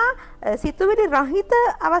වෙලා සිතුවිලි රහිත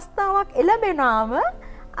අවස්ථාවක් එළඹෙනාම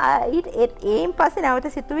ඒන් පස්සේ නැවත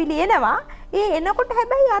සිතුවිලි එනවා. ඒ එනකොට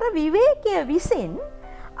හැබැයි අර විවේකයේ විසින්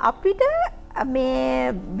අපිට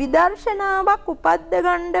මේ විදර්ශනාවක් උපද්ද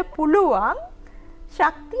ගන්න පුළුවන්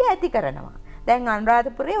ශක්තිය ඇති කරනවා. දැන්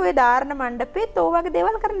අනුරාධපුරයේ ওই ධාරණ මණ්ඩපෙත් ඕ වගේ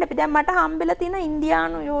දේවල් කරන්න අපි. දැන් මට හම්බෙලා තියෙන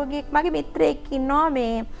ඉන්දියානු යෝගියෙක් මගේ මිත්‍රයෙක් ඉන්නවා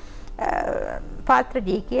මේ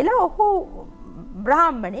පාත්‍රජී කියලා. ඔහු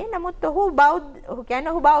බ්‍රාහ්මණේ. නමුත් ඔහු ඔහු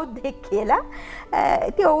කියන්නේ ඔහු බෞද්ධයෙක් කියලා.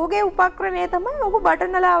 ඉතින් ඔහුගේ උපක්‍රමය තමයි ඔහු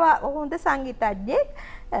බටනලා ඔහු හොඳ සංගීතඥයෙක්.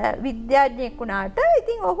 විද්‍යාඥයෙක් වුණාට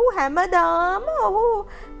ඉතින් ඔහු හැමදාම ඔහු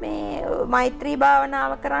මේ මෛත්‍රී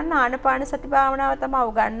භාවනාව කරන්න ආනාපාන සති භාවනාව තමයි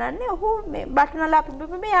උගන්වන්නේ. ඔහු මේ බටනලා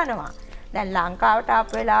පිඹිඹ යනවා. දැන් ලංකාවට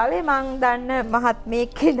ආපු වෙලාවේ මං දන්න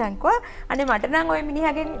මහත්මයෙක් කෙනෙක්ව අනේ මට නම් ওই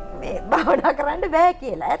මිනිහගෙන් මේ භාවනා කරන්න බෑ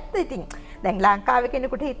කියලා. ඇත්ත ඉතින්. දැන් ලංකාවේ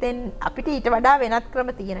කෙනෙකුට හිතෙන් අපිට ඊට වඩා වෙනත්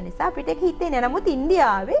ක්‍රම තියෙන නිසා අපිට ඒක හිතෙන්නේ නැහැ. නමුත්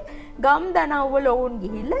ඉන්දියාවේ ගම් දනව්වල වුන්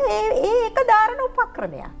ගිහිල්ලා ඒක දාරන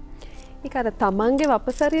උපක්‍රමයක්. ඒක අර තමන්ගේ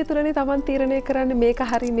වපසරිය තුළනේ තමන් තීරණය කරන්නේ මේක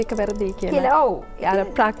හරි මේක වැරදි කියලා. ඔව්. අර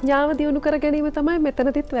ප්‍රඥාව දියුණු කර ගැනීම තමයි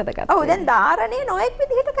මෙතනදිත් වැදගත්. ඔව් දැන් ධාරණේ නොඑක්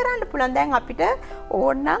විදිහට කරන්න පුළුවන්. දැන් අපිට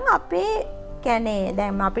ඕනනම් අපේ කියන්නේ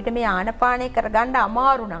දැන් අපිට මේ ආනපානය කරගන්න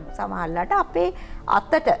අමාරු නම් සමහරවිට අපේ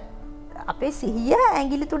අතට අපේ සිහිය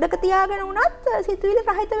ඇඟිලි තුඩක තියාගෙන වුණත් සිතුවිලි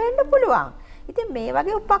රහිත වෙන්න පුළුවන්. ඉතින් මේ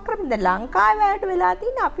වගේ උපක්‍රම දැන් ලංකාවේ වැඩ වෙලා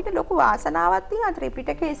තියෙන අපිට ලොකු වාසනාවක් තියෙනවා.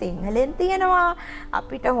 ත්‍රිපිටකයේ සිංහලෙන් තියෙනවා.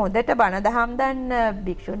 අපිට හොඳට බණ දහම් දන්න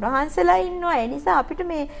භික්ෂුන් වහන්සේලා ඉන්නවා. ඒ නිසා අපිට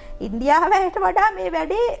මේ ඉන්දියාවට වඩා මේ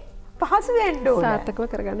වැඩේ පහසු වෙන්න ඕන. සාර්ථකව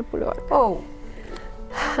කරගන්න පුළුවන්. ඔව්.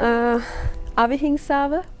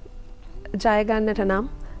 අවිහිංසාව ජය ගන්නට නම්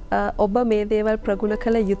ඔබ මේ දේවල් ප්‍රගුණ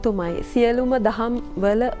කළ යුතුමයි. සියලුම දහම්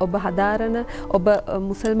වල ඔබ හදාරන ඔබ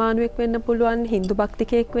මුසල්මානුවෙක් වෙන්න පුළුවන්, හින්දු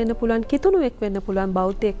භක්තිකයෙක් වෙන්න පුළුවන්, කිතුණුවෙක් වෙන්න පුළුවන්,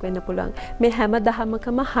 බෞද්ධයෙක් වෙන්න පුළුවන්. මේ හැම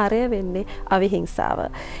දහමකම හරය වෙන්නේ අවිහිංසාව.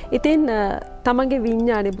 ඉතින් තමන්ගේ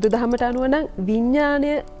විඥානය බුදුදහමට අනුව නම්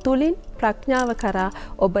විඥානය තුලින් ප්‍රඥාව කරා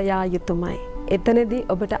ඔබ යා යුතුමයි. එතනදී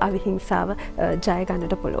ඔබට අවිහිංසාව ජය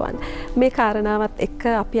ගන්නට පුළුවන්. මේ කාරණාවත් එක්ක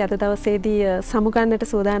අපි අද දවසේදී සමුගන්නට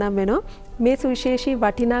සූදානම් වෙනවා. මේ සුවිශේෂී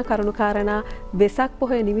වටිනා කරුණු කාරණා වෙසක්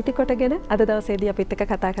පොහොය නිමිති කොටගෙන අද දවසේදී අපිත් එක්ක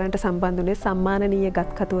කතා කරන්නට සම්බන්ධ වුණේ සම්මානනීය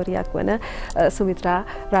ගත් කතුවරියක් වන සුමිත්‍රා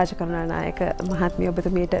රාජකරුණානායක මහත්මිය.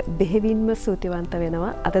 ඔබතුමීට බෙහෙවින්ම ස්තුතිවන්ත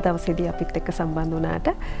වෙනවා අද දවසේදී අපිත් එක්ක සම්බන්ධ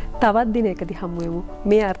වුණාට. තවත් දිනයකදී හමු වෙමු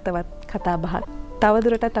මේ අර්ථවත් කතා බහක්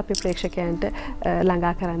තවදුරටත් අපි ප්‍රේක්ෂකයන්ට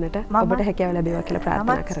ළඟා කරන්නට ඔබට හැකියාව ලැබේවා කියලා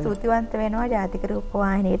ප්‍රාර්ථනා කරනවා. ස්තුතිවන්ත වෙනවා ජාතික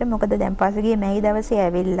රූපවාහිනියට. මොකද දැන් පසුගිය මැයි දවසේ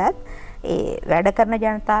ඇවිල්ලත් ඒ වැඩ කරන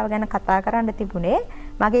ජනතාව ගැන කතා කරන්න තිබුණේ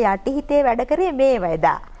මගේ යටිහිතේ වැඩ කරේ මේ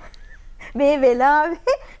වේදා. මේ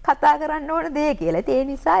වෙලාවේ කතා කරන්න ඕන දේ කියලා. ඒ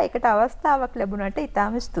නිසා ඒකට අවස්ථාවක් ලැබුණාට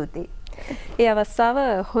ඉතාම ස්තුතියි. ඒ අවස්ථාව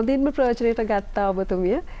හොඳින්ම ප්‍රයෝජනයට ගත්තා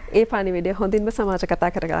ඔබතුමිය. ඒ පණිවිඩය හොඳින්ම සමාජ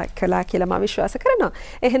කතා කළා කියලා මම විශ්වාස කරනවා.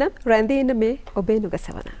 එහෙනම් රැඳී ඉන්න මේ ඔබේ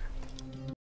නුගසවන.